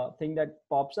thing that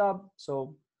pops up.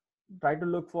 So try to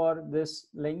look for this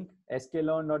link,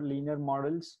 scikit-learn.linear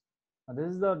models.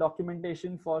 This is the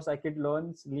documentation for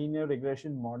scikit-learn's linear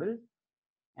regression model.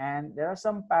 And there are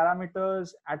some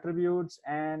parameters, attributes,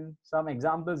 and some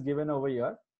examples given over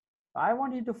here. I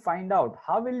want you to find out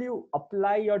how will you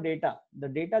apply your data, the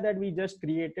data that we just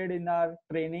created in our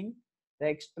training, the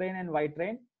X-train and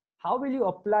Y-train. How will you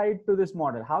apply it to this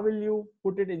model? How will you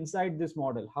put it inside this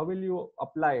model? How will you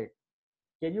apply it?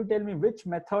 Can you tell me which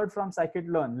method from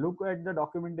scikit-learn? Look at the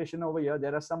documentation over here.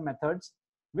 There are some methods.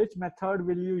 Which method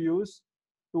will you use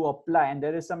to apply? And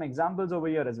there is some examples over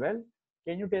here as well.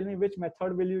 Can you tell me which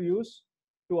method will you use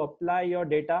to apply your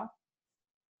data?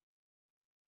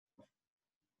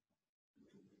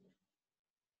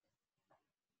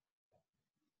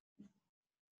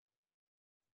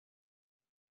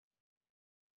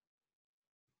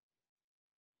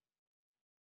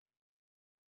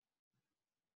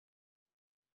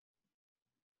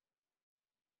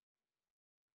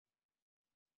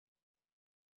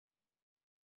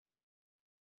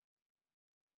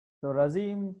 So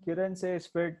Razim, Kiran says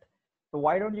fit. So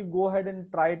why don't you go ahead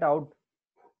and try it out?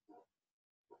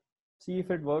 See if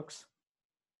it works.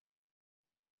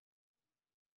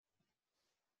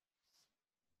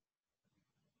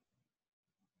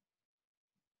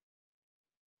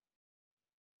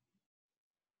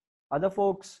 Other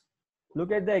folks,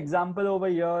 look at the example over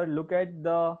here. Look at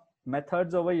the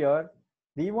methods over here.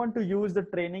 We want to use the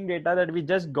training data that we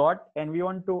just got and we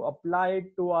want to apply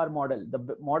it to our model.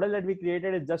 The model that we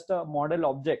created is just a model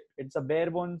object. It's a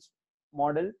bare bones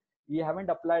model. We haven't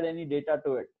applied any data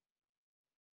to it.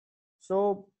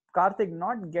 So Karthik,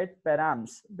 not get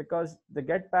params, because the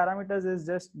get parameters is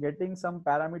just getting some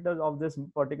parameters of this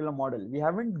particular model. We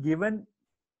haven't given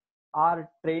our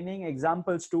training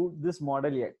examples to this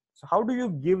model yet. So how do you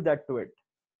give that to it?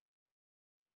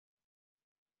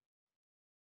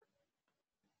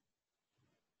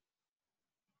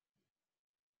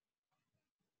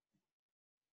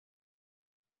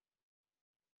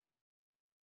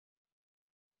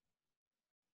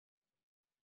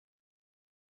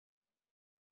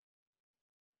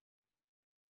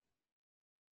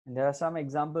 And there are some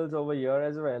examples over here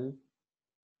as well.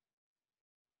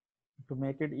 To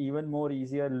make it even more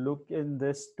easier, look in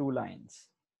this two lines.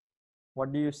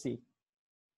 What do you see?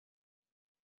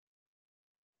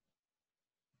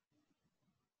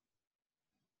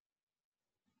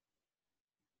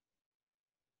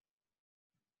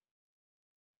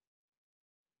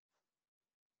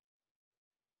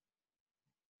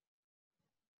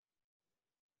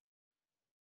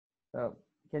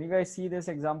 Can you guys see this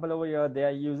example over here? They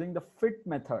are using the fit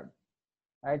method,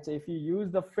 right? So if you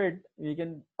use the fit, we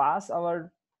can pass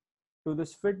our, to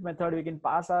this fit method, we can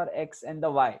pass our X and the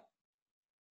Y,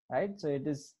 right? So it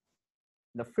is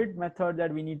the fit method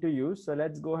that we need to use. So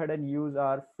let's go ahead and use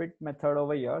our fit method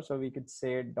over here. So we could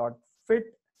say dot fit,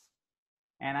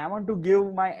 and I want to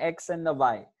give my X and the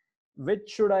Y. What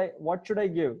should I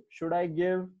give? Should I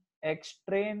give X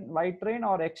train, Y train,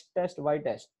 or X test, Y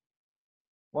test?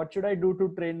 What should I do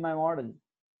to train my model?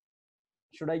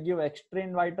 Should I give X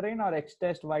train, Y train, or X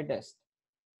test, Y test?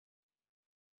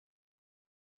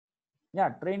 Yeah,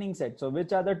 training set. So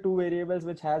which are the two variables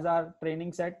which has our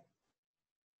training set?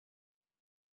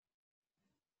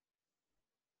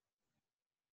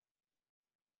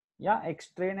 Yeah, X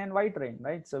train and Y train,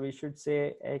 right? So we should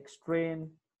say X train,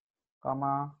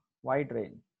 comma, Y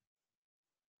train.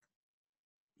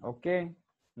 Okay,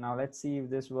 now let's see if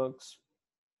this works.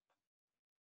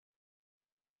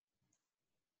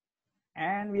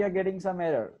 And we are getting some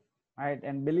error, right?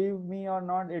 And believe me or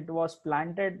not, it was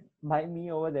planted by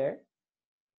me over there.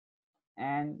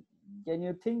 And can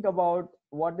you think about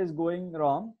what is going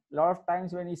wrong? A lot of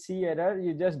times when you see error,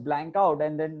 you just blank out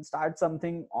and then start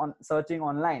something on searching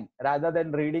online rather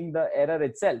than reading the error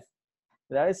itself.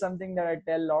 That is something that I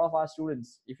tell a lot of our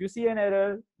students. If you see an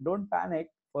error, don't panic.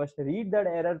 First, read that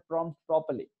error prompt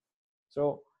properly.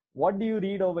 So what do you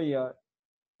read over here?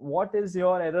 What is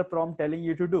your error prompt telling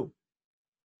you to do?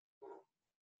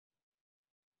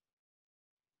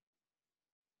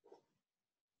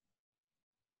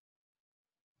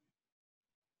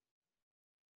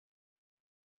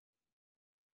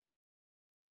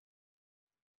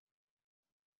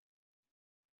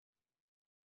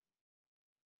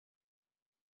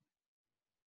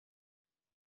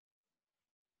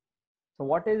 So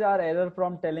what is our error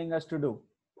prompt telling us to do?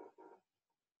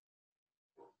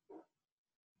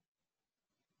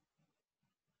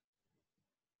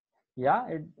 Yeah,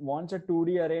 it wants a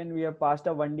 2D array and we have passed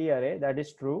a 1D array. That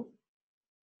is true.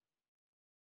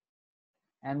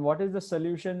 And what is the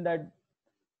solution that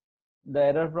the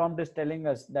error prompt is telling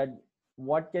us, that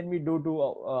what can we do to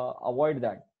avoid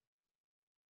that?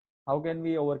 How can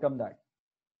we overcome that?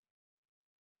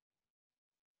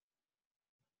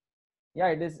 Yeah,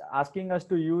 it is asking us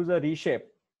to use a reshape.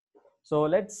 So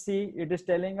let's see, it is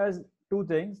telling us two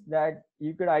things, that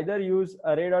you could either use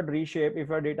array.reshape if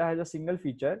your data has a single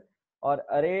feature, or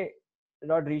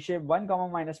array.reshape 1 comma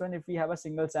minus 1 if we have a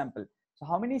single sample. So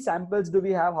how many samples do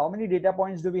we have? How many data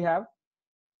points do we have?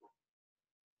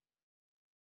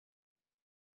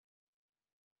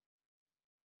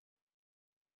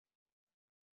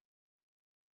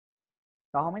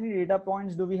 So how many data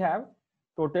points do we have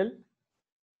total?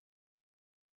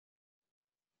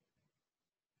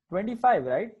 25,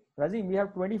 right? Razim, we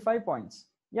have 25 points.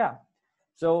 Yeah.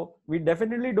 So we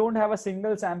definitely don't have a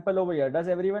single sample over here. Does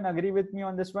everyone agree with me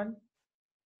on this one?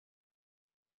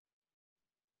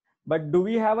 But do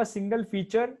we have a single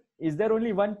feature? Is there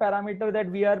only one parameter that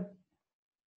we are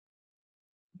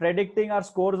predicting our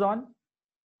scores on?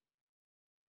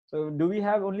 So do we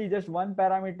have only just one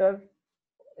parameter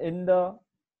in the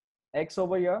X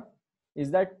over here?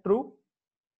 Is that true?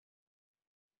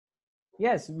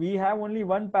 Yes, we have only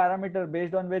one parameter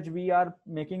based on which we are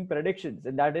making predictions,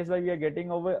 and that is why we are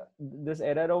getting over this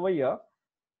error over here.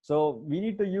 So we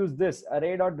need to use this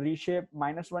array.reshape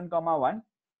 -1 comma 1.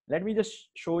 Let me just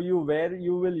show you where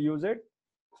you will use it.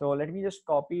 So let me just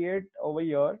copy it over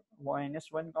here,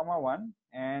 -1 comma 1,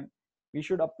 and we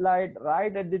should apply it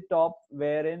right at the top,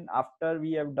 wherein after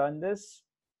we have done this,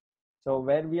 so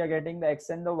where we are getting the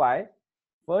X and the Y,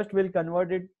 first we'll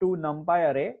convert it to numpy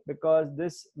array, because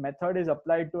this method is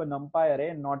applied to a numpy array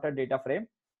and not a data frame.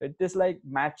 It is like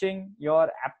matching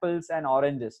your apples and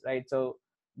oranges, right? So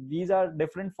these are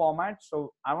different formats.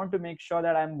 So I want to make sure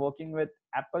that I'm working with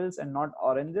apples and not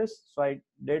oranges. So I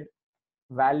did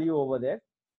value over there.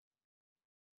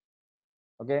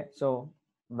 Okay, so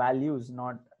values,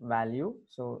 not value.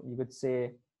 So you could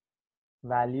say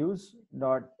values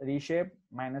dot reshape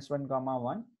 -1 comma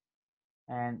 1,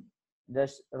 and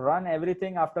just run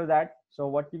everything after that. So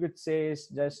what you could say is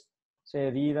just say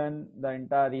rerun the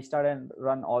entire, restart and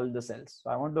run all the cells. So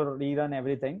I want to rerun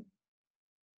everything.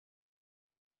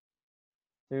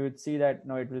 So you would see that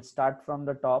no, it will start from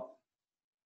the top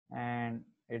and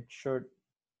it should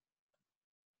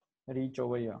reach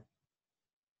over here.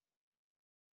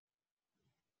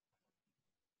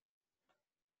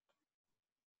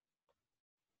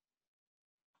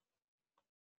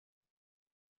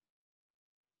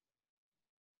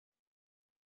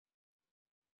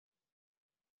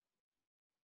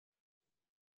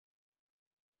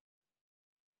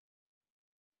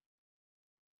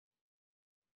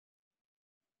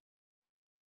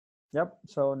 Yep.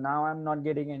 So now I'm not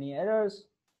getting any errors.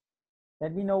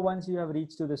 Let me know once you have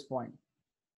reached to this point.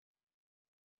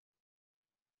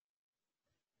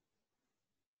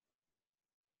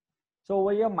 So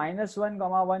over here, -1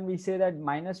 comma 1, we say that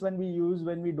 -1 we use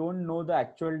when we don't know the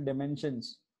actual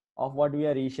dimensions of what we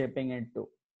are reshaping it to.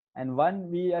 And 1,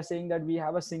 we are saying that we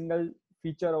have a single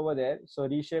feature over there. So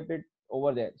reshape it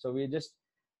over there. So we just,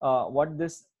 what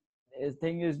this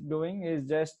thing is doing is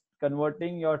just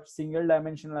converting your single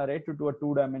dimensional array to a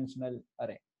two-dimensional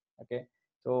array. Okay.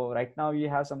 So right now you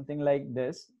have something like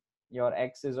this. Your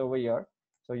X is over here.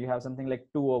 So you have something like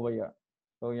 2 over here.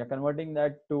 So you're converting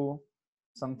that to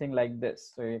something like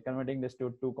this. So you're converting this to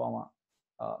 2 comma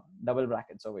double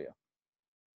brackets over here.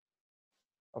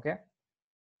 Okay.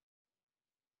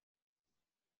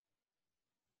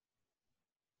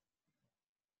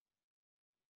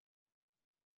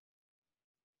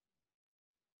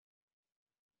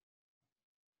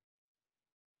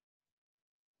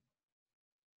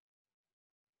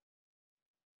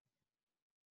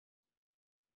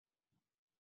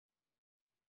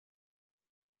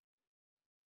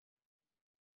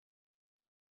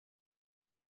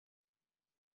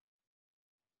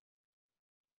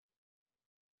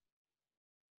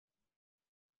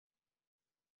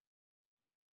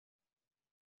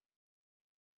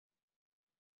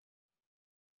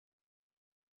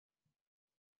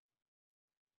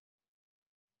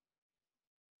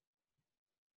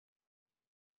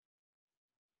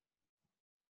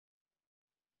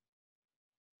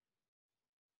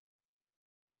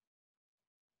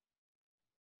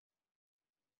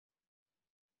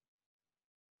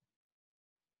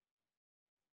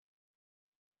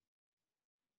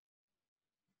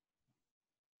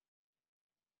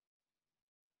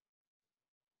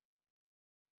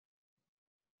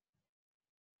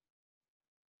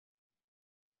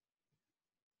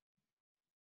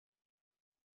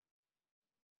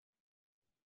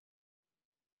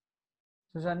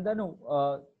 So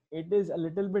Shantanu, it is a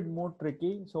little bit more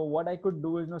tricky. So what I could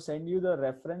do is send you the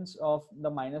reference of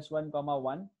the -1 comma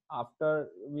 1 after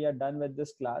we are done with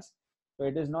this class. So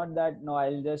it is not that no,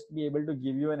 I'll just be able to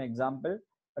give you an example.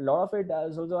 A lot of it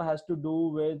also has to do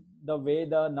with the way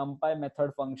the NumPy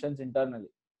method functions internally,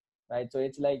 right? So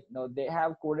it's like no, they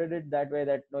have coded it that way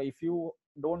that no, if you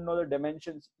don't know the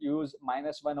dimensions, use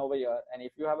 -1 over here, and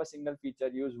if you have a single feature,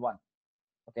 use 1.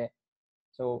 Okay,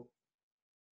 so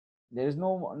there is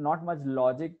not much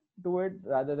logic to it,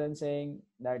 rather than saying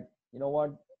that you know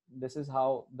what, this is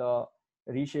how the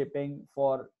reshaping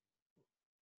for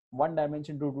one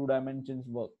dimension to two dimensions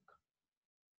work.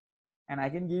 And I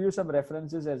can give you some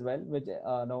references as well, which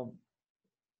no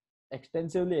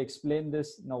extensively explain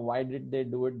this. Now, why did they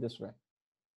do it this way?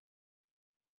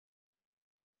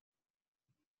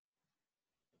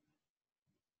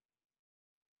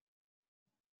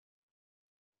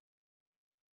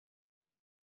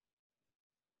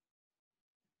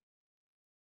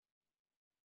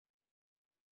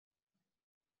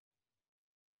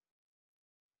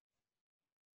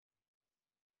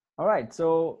 All right.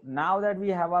 So now that we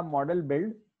have our model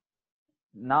built,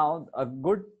 now a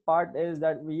good part is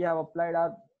that we have applied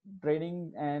our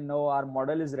training and now our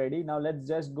model is ready. Now let's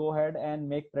just go ahead and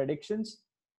make predictions.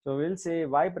 So we'll say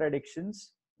y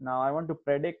predictions. Now I want to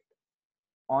predict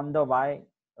on the y,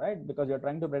 right? Because you're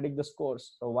trying to predict the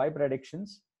scores. So y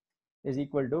predictions is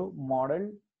equal to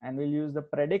model, and we'll use the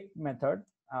predict method,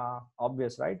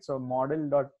 obvious, right? So model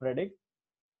dot predict.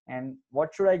 And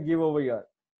what should I give over here?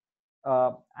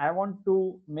 I want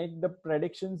to make the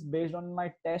predictions based on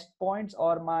my test points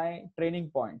or my training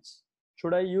points.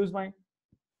 Should I use my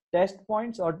test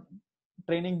points or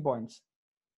training points?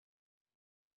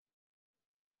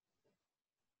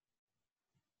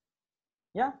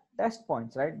 Yeah, test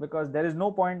points, right? Because there is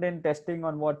no point in testing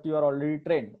on what you are already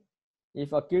trained.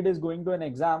 If a kid is going to an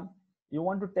exam, you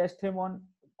want to test him on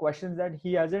questions that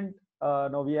he hasn't,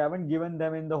 no, we haven't given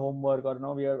them in the homework, or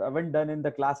no, we haven't done in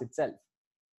the class itself.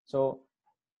 So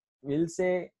we'll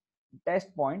say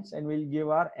test points, and we'll give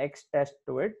our x test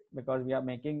to it, because we are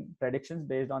making predictions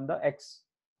based on the x,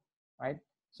 right?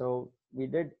 So we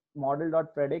did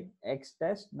model.predict x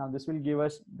test. Now this will give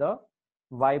us the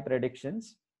y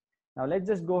predictions. Now let's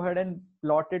just go ahead and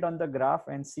plot it on the graph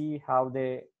and see how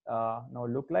they now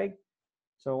look like.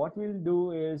 So what we'll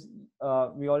do is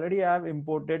we already have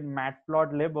imported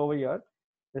matplotlib over here.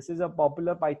 This is a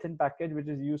popular Python package which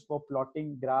is used for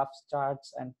plotting graphs,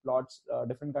 charts, and plots,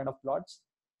 different kind of plots.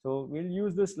 So we'll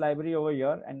use this library over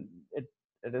here, and it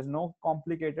is no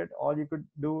complicated. All you could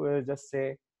do is just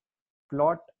say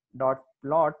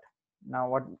plot.plot. Now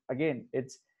what, again,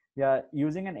 it's, we are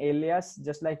using an alias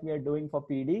just like we are doing for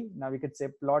PD. Now we could say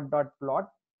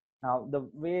plot.plot. Now the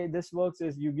way this works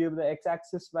is you give the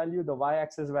x-axis value, the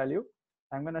y-axis value.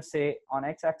 I'm going to say on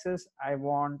x-axis I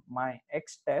want my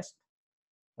x test,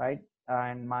 right?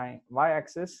 And my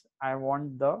y-axis I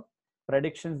want the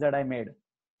predictions that I made.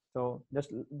 So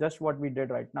just what we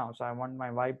did right now. So I want my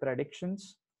y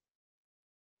predictions,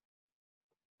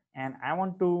 and I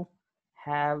want to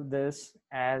have this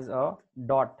as a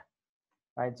dot,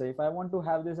 right? So if I want to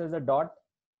have this as a dot,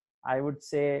 I would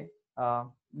say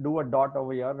do a dot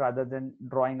over here rather than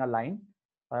drawing a line.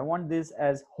 I want this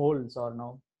as holes, or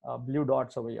no, blue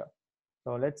dots over here.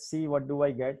 So let's see what do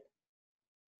I get.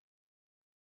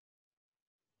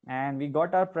 And we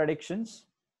got our predictions.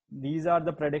 These are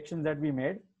the predictions that we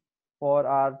made for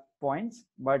our points,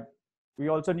 but we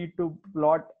also need to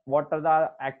plot what are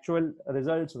the actual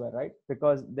results were, right?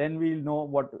 Because then we'll know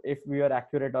what, if we are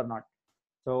accurate or not.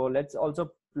 So let's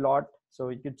also plot. So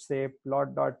we could say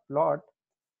plot.plot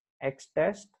x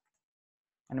test,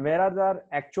 and where are the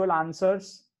actual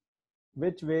answers?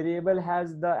 Which variable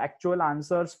has the actual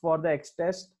answers for the x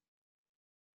test?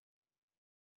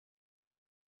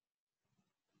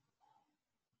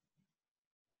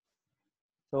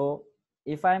 So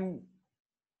if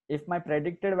my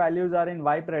predicted values are in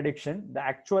y prediction, the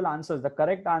actual answers, the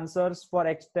correct answers for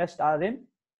x test are in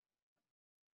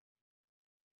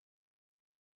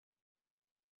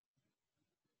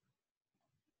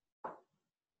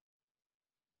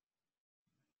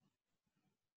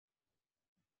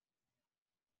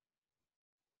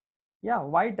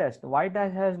y test. Y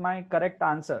test has my correct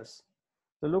answers.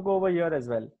 So look over here as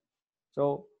well.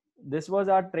 So this was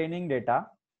our training data.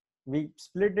 We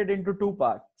split it into two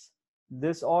parts.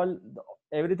 This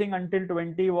everything until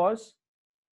 20 was,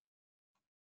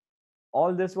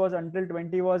 all this was until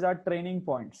 20 was our training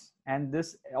points, and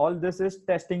all this is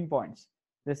testing points.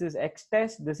 This is x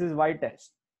test, this is y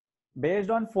test.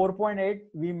 Based on 4.8,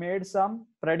 we made some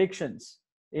predictions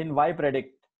in y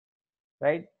predict,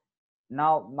 right?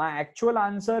 Now my actual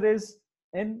answer is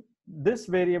in this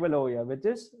variable over here, which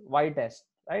is y test,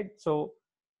 right? So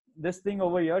this thing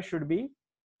over here should be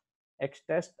x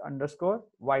test underscore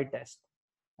y test.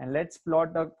 And let's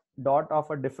plot a dot of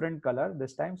a different color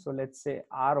this time. So let's say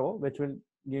RO, which will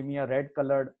give me a red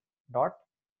colored dot.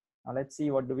 Now let's see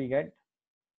what do we get.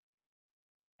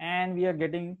 And we are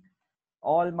getting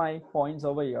all my points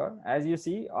over here. As you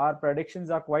see, our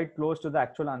predictions are quite close to the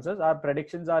actual answers. Our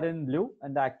predictions are in blue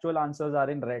and the actual answers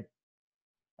are in red.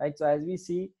 Right. So as we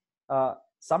see,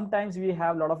 sometimes we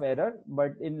have a lot of error,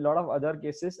 but in a lot of other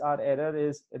cases, our error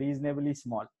is reasonably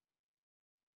small.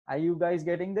 Are you guys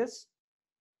getting this?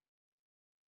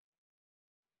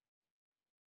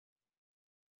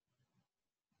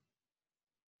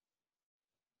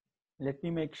 Let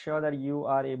me make sure that you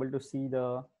are able to see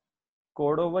the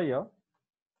code over here.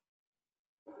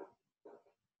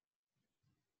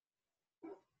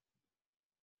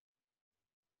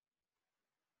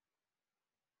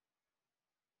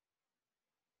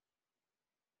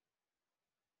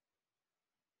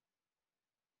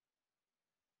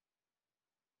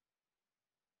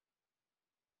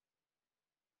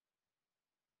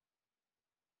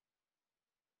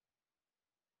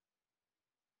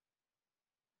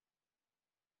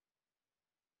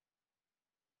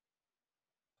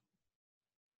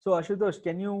 So Ashutosh,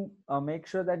 can you make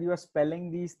sure that you are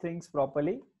spelling these things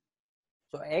properly?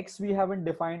 So X we haven't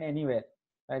defined anywhere,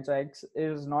 right? So X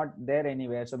is not there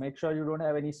anywhere. So make sure you don't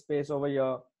have any space over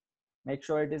here. Make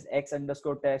sure it is X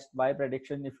underscore test by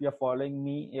prediction. If you're following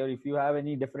me, or if you have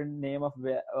any different name of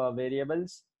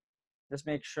variables, just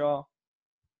make sure.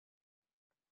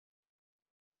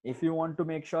 If you want to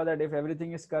make sure that if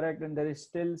everything is correct and there is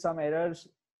still some errors,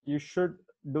 you should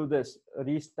do this: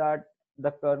 restart the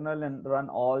kernel and run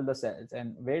all the cells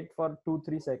and wait for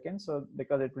 2-3 seconds, so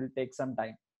because it will take some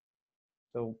time.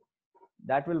 So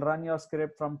that will run your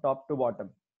script from top to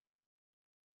bottom.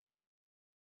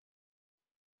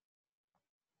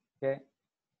 Okay.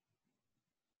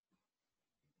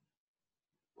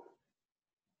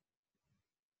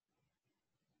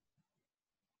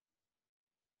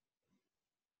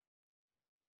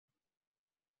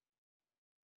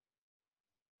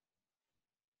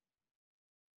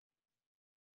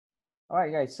 All right,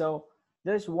 guys. So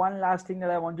there's one last thing that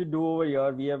I want to do over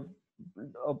here. We have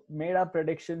made our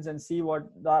predictions and see what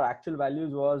our actual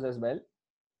values was as well.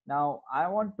 Now I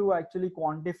want to actually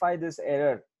quantify this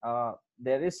error.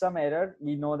 There is some error,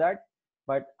 we know that,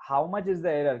 but how much is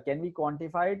the error? Can we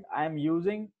quantify it? I am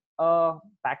using a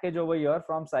package over here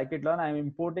from scikit-learn. I'm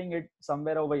importing it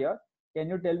somewhere over here. Can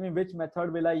you tell me which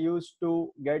method will I use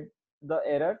to get the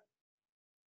error?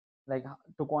 Like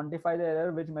to quantify the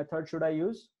error, which method should I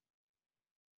use?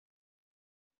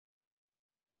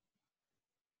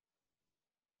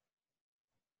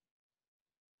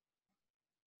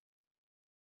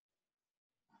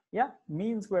 Yeah,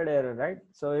 mean squared error, right?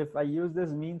 So if I use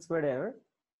this mean squared error,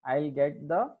 I'll get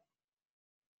the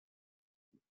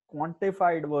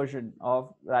quantified version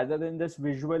of, rather than just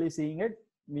visually seeing it,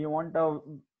 we want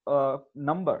a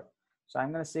number. So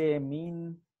I'm going to say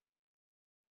mean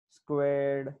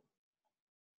squared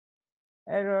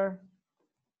error.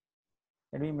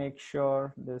 Let me make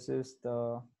sure this is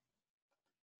the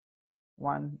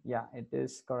one. Yeah, it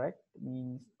is correct.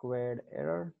 Mean squared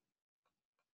error.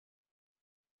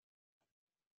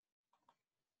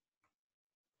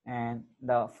 And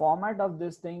the format of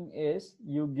this thing is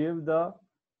you give the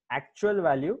actual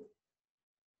value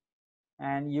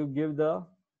and you give the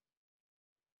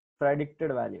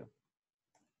predicted value.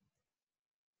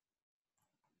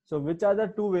 So which are the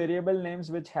two variable names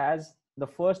which has the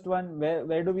first one,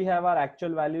 where do we have our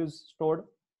actual values stored,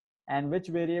 and which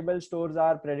variable stores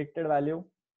our predicted value?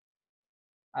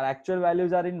 Our actual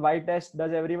values are in y test.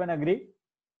 Does everyone agree?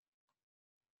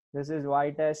 This is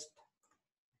y test.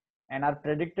 And our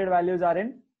predicted values are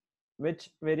in which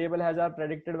variable has our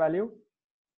predicted value?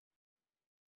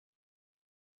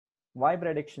 Y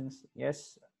predictions.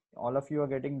 Yes, all of you are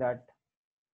getting that.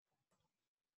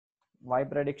 Y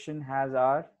prediction has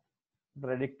our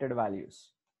predicted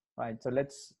values. Right, so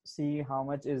let's see how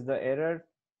much is the error.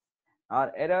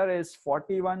 Our error is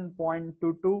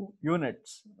 41.22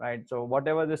 units, right? So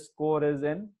whatever the score is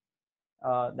in,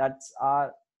 that's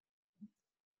our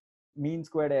mean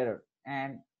squared error.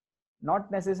 And not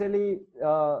necessarily,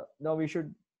 no, we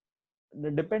should,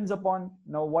 it depends upon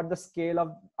what the scale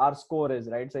of our score is,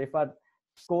 right? So if our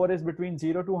score is between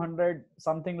 0 to 100,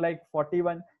 something like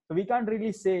 41, so we can't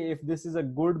really say if this is a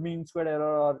good mean squared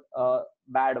error or a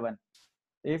bad one.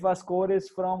 If our score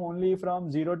is only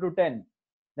from 0 to 10,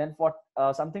 then for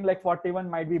something like 41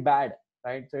 might be bad,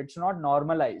 right? So it's not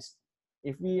normalized.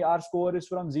 If our score is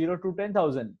from 0 to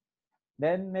 10,000,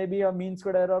 then maybe a mean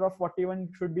squared error of 41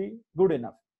 should be good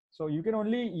enough. So you can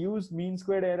only use mean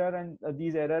squared error and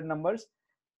these error numbers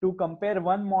to compare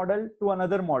one model to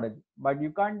another model, but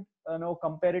you can't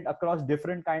compare it across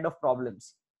different kind of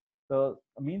problems. The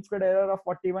mean squared error of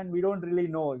 41, we don't really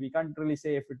know. We can't really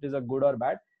say if it is a good or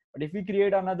bad. But if we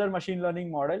create another machine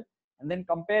learning model and then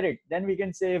compare it, then we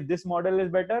can say if this model is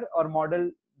better or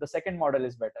the second model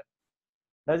is better.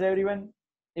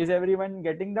 Is everyone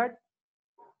getting that?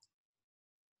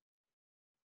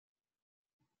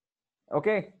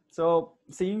 Okay, so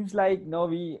seems like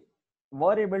we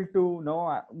were able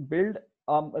to build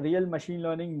a real machine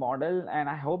learning model, and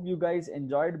I hope you guys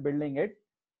enjoyed building it.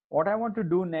 What I want to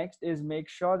do next is make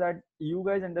sure that you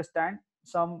guys understand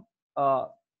some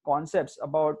concepts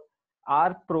about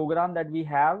our program that we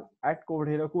have at Code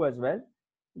Heroku as well.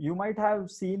 You might have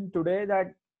seen today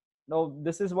that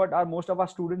this is what most of our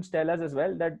students tell us as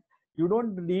well, that you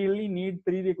don't really need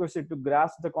prerequisite to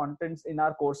grasp the contents in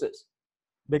our courses,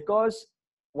 because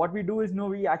what we do is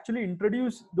we actually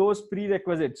introduce those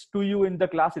prerequisites to you in the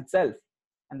class itself.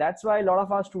 And that's why a lot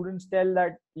of our students tell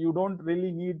that you don't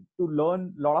really need to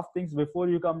learn a lot of things before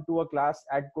you come to a class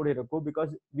at Code Heroku, because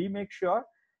we make sure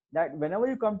that whenever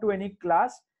you come to any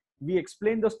class, we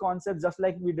explain those concepts just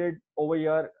like we did over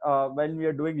here when we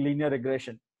are doing linear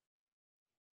regression.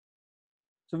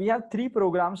 So we have 3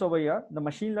 programs over here: the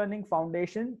Machine Learning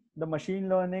Foundation, the Machine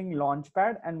Learning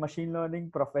Launchpad, and Machine Learning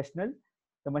Professional.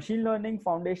 The Machine Learning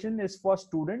Foundation is for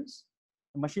students.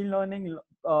 The Machine Learning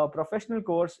Professional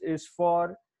course is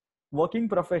for working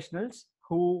professionals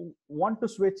who want to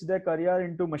switch their career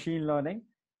into machine learning.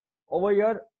 Over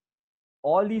here,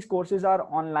 all these courses are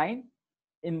online.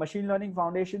 In Machine Learning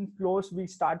Foundation course, we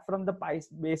start from the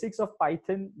basics of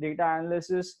Python, data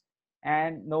analysis,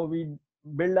 and now we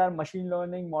build our machine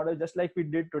learning model just like we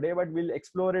did today, but we'll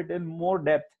explore it in more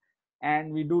depth,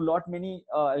 and we do many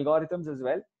algorithms as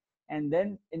well. And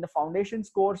then in the foundations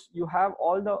course, you have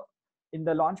in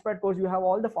the Launchpad course, you have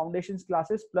all the foundations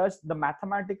classes plus the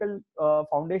mathematical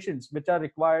foundations which are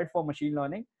required for machine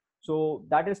learning. So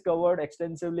that is covered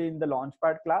extensively in the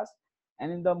Launchpad class.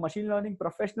 And in the Machine Learning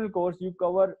Professional course, you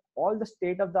cover all the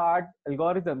state-of-the-art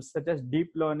algorithms such as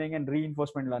deep learning and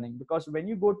reinforcement learning. Because when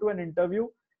you go to an interview,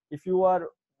 if you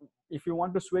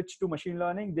want to switch to machine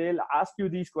learning, they'll ask you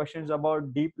these questions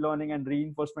about deep learning and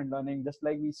reinforcement learning. Just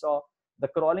like we saw, the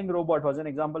crawling robot was an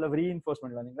example of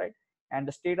reinforcement learning, right? And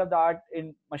the state of the art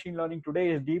in machine learning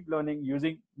today is deep learning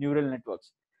using neural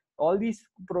networks. All these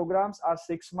programs are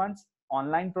 6 months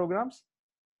online programs.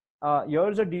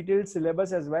 Here's a detailed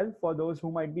syllabus as well for those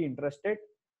who might be interested.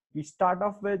 We start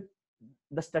off with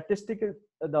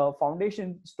the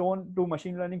foundation stone to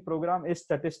machine learning program is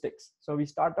statistics. So we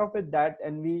start off with that,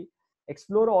 and we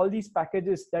explore all these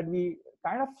packages that we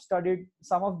kind of studied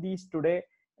some of these today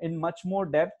in much more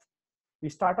depth. We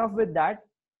start off with that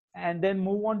and then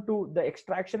move on to the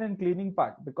extraction and cleaning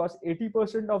part, because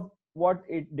 80% of what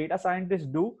data scientists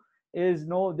do is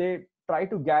they try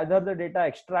to gather the data,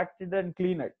 extract it, and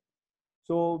clean it.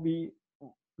 So we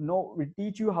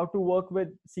teach you how to work with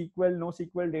SQL,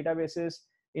 NoSQL databases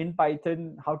in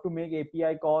Python, how to make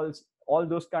API calls, all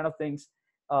those kind of things.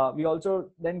 We also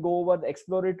then go over the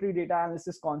exploratory data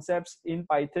analysis concepts in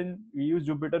Python. We use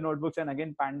Jupyter notebooks and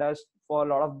again pandas for a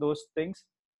lot of those things.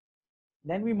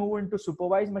 Then we move into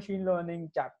supervised machine learning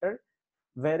chapter,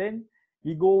 wherein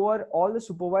we go over all the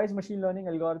supervised machine learning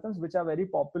algorithms which are very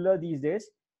popular these days,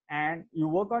 and you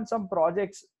work on some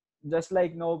projects just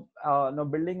like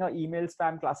building an email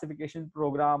spam classification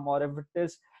program, or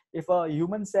if a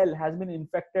human cell has been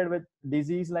infected with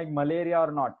disease like malaria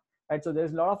or not, right? So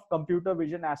there's a lot of computer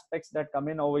vision aspects that come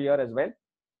in over here as well.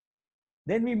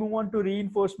 Then we move on to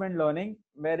reinforcement learning,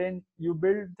 wherein you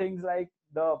build things like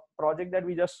the project that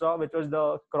we just saw, which was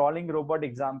the crawling robot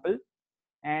example.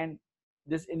 And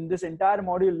in this entire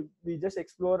module, we just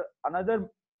explore another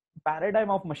paradigm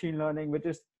of machine learning, which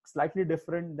is slightly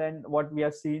different than what we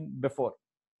have seen before.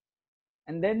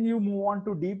 And then you move on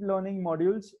to deep learning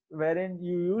modules, wherein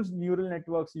you use neural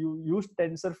networks, you use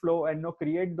TensorFlow and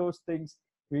create those things.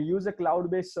 We use a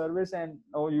cloud-based service, and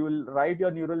you will write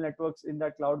your neural networks in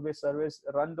that cloud-based service,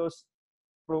 run those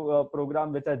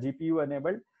programs which are GPU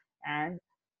enabled, and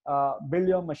build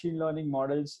your machine learning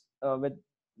models with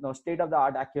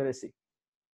state-of-the-art accuracy.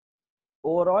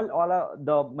 Overall,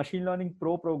 the Machine Learning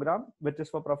Pro program, which is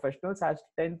for professionals, has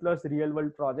 10 plus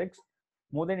real-world projects,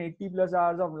 more than 80 plus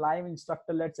hours of live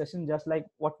instructor-led sessions, just like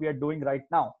what we are doing right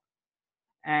now,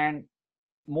 and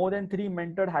more than 3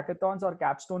 mentored hackathons or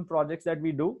capstone projects that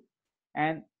we do.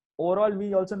 And overall,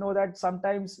 we also know that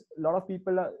sometimes a lot of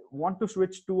people want to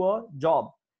switch to a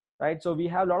job, right? So we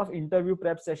have a lot of interview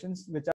prep sessions which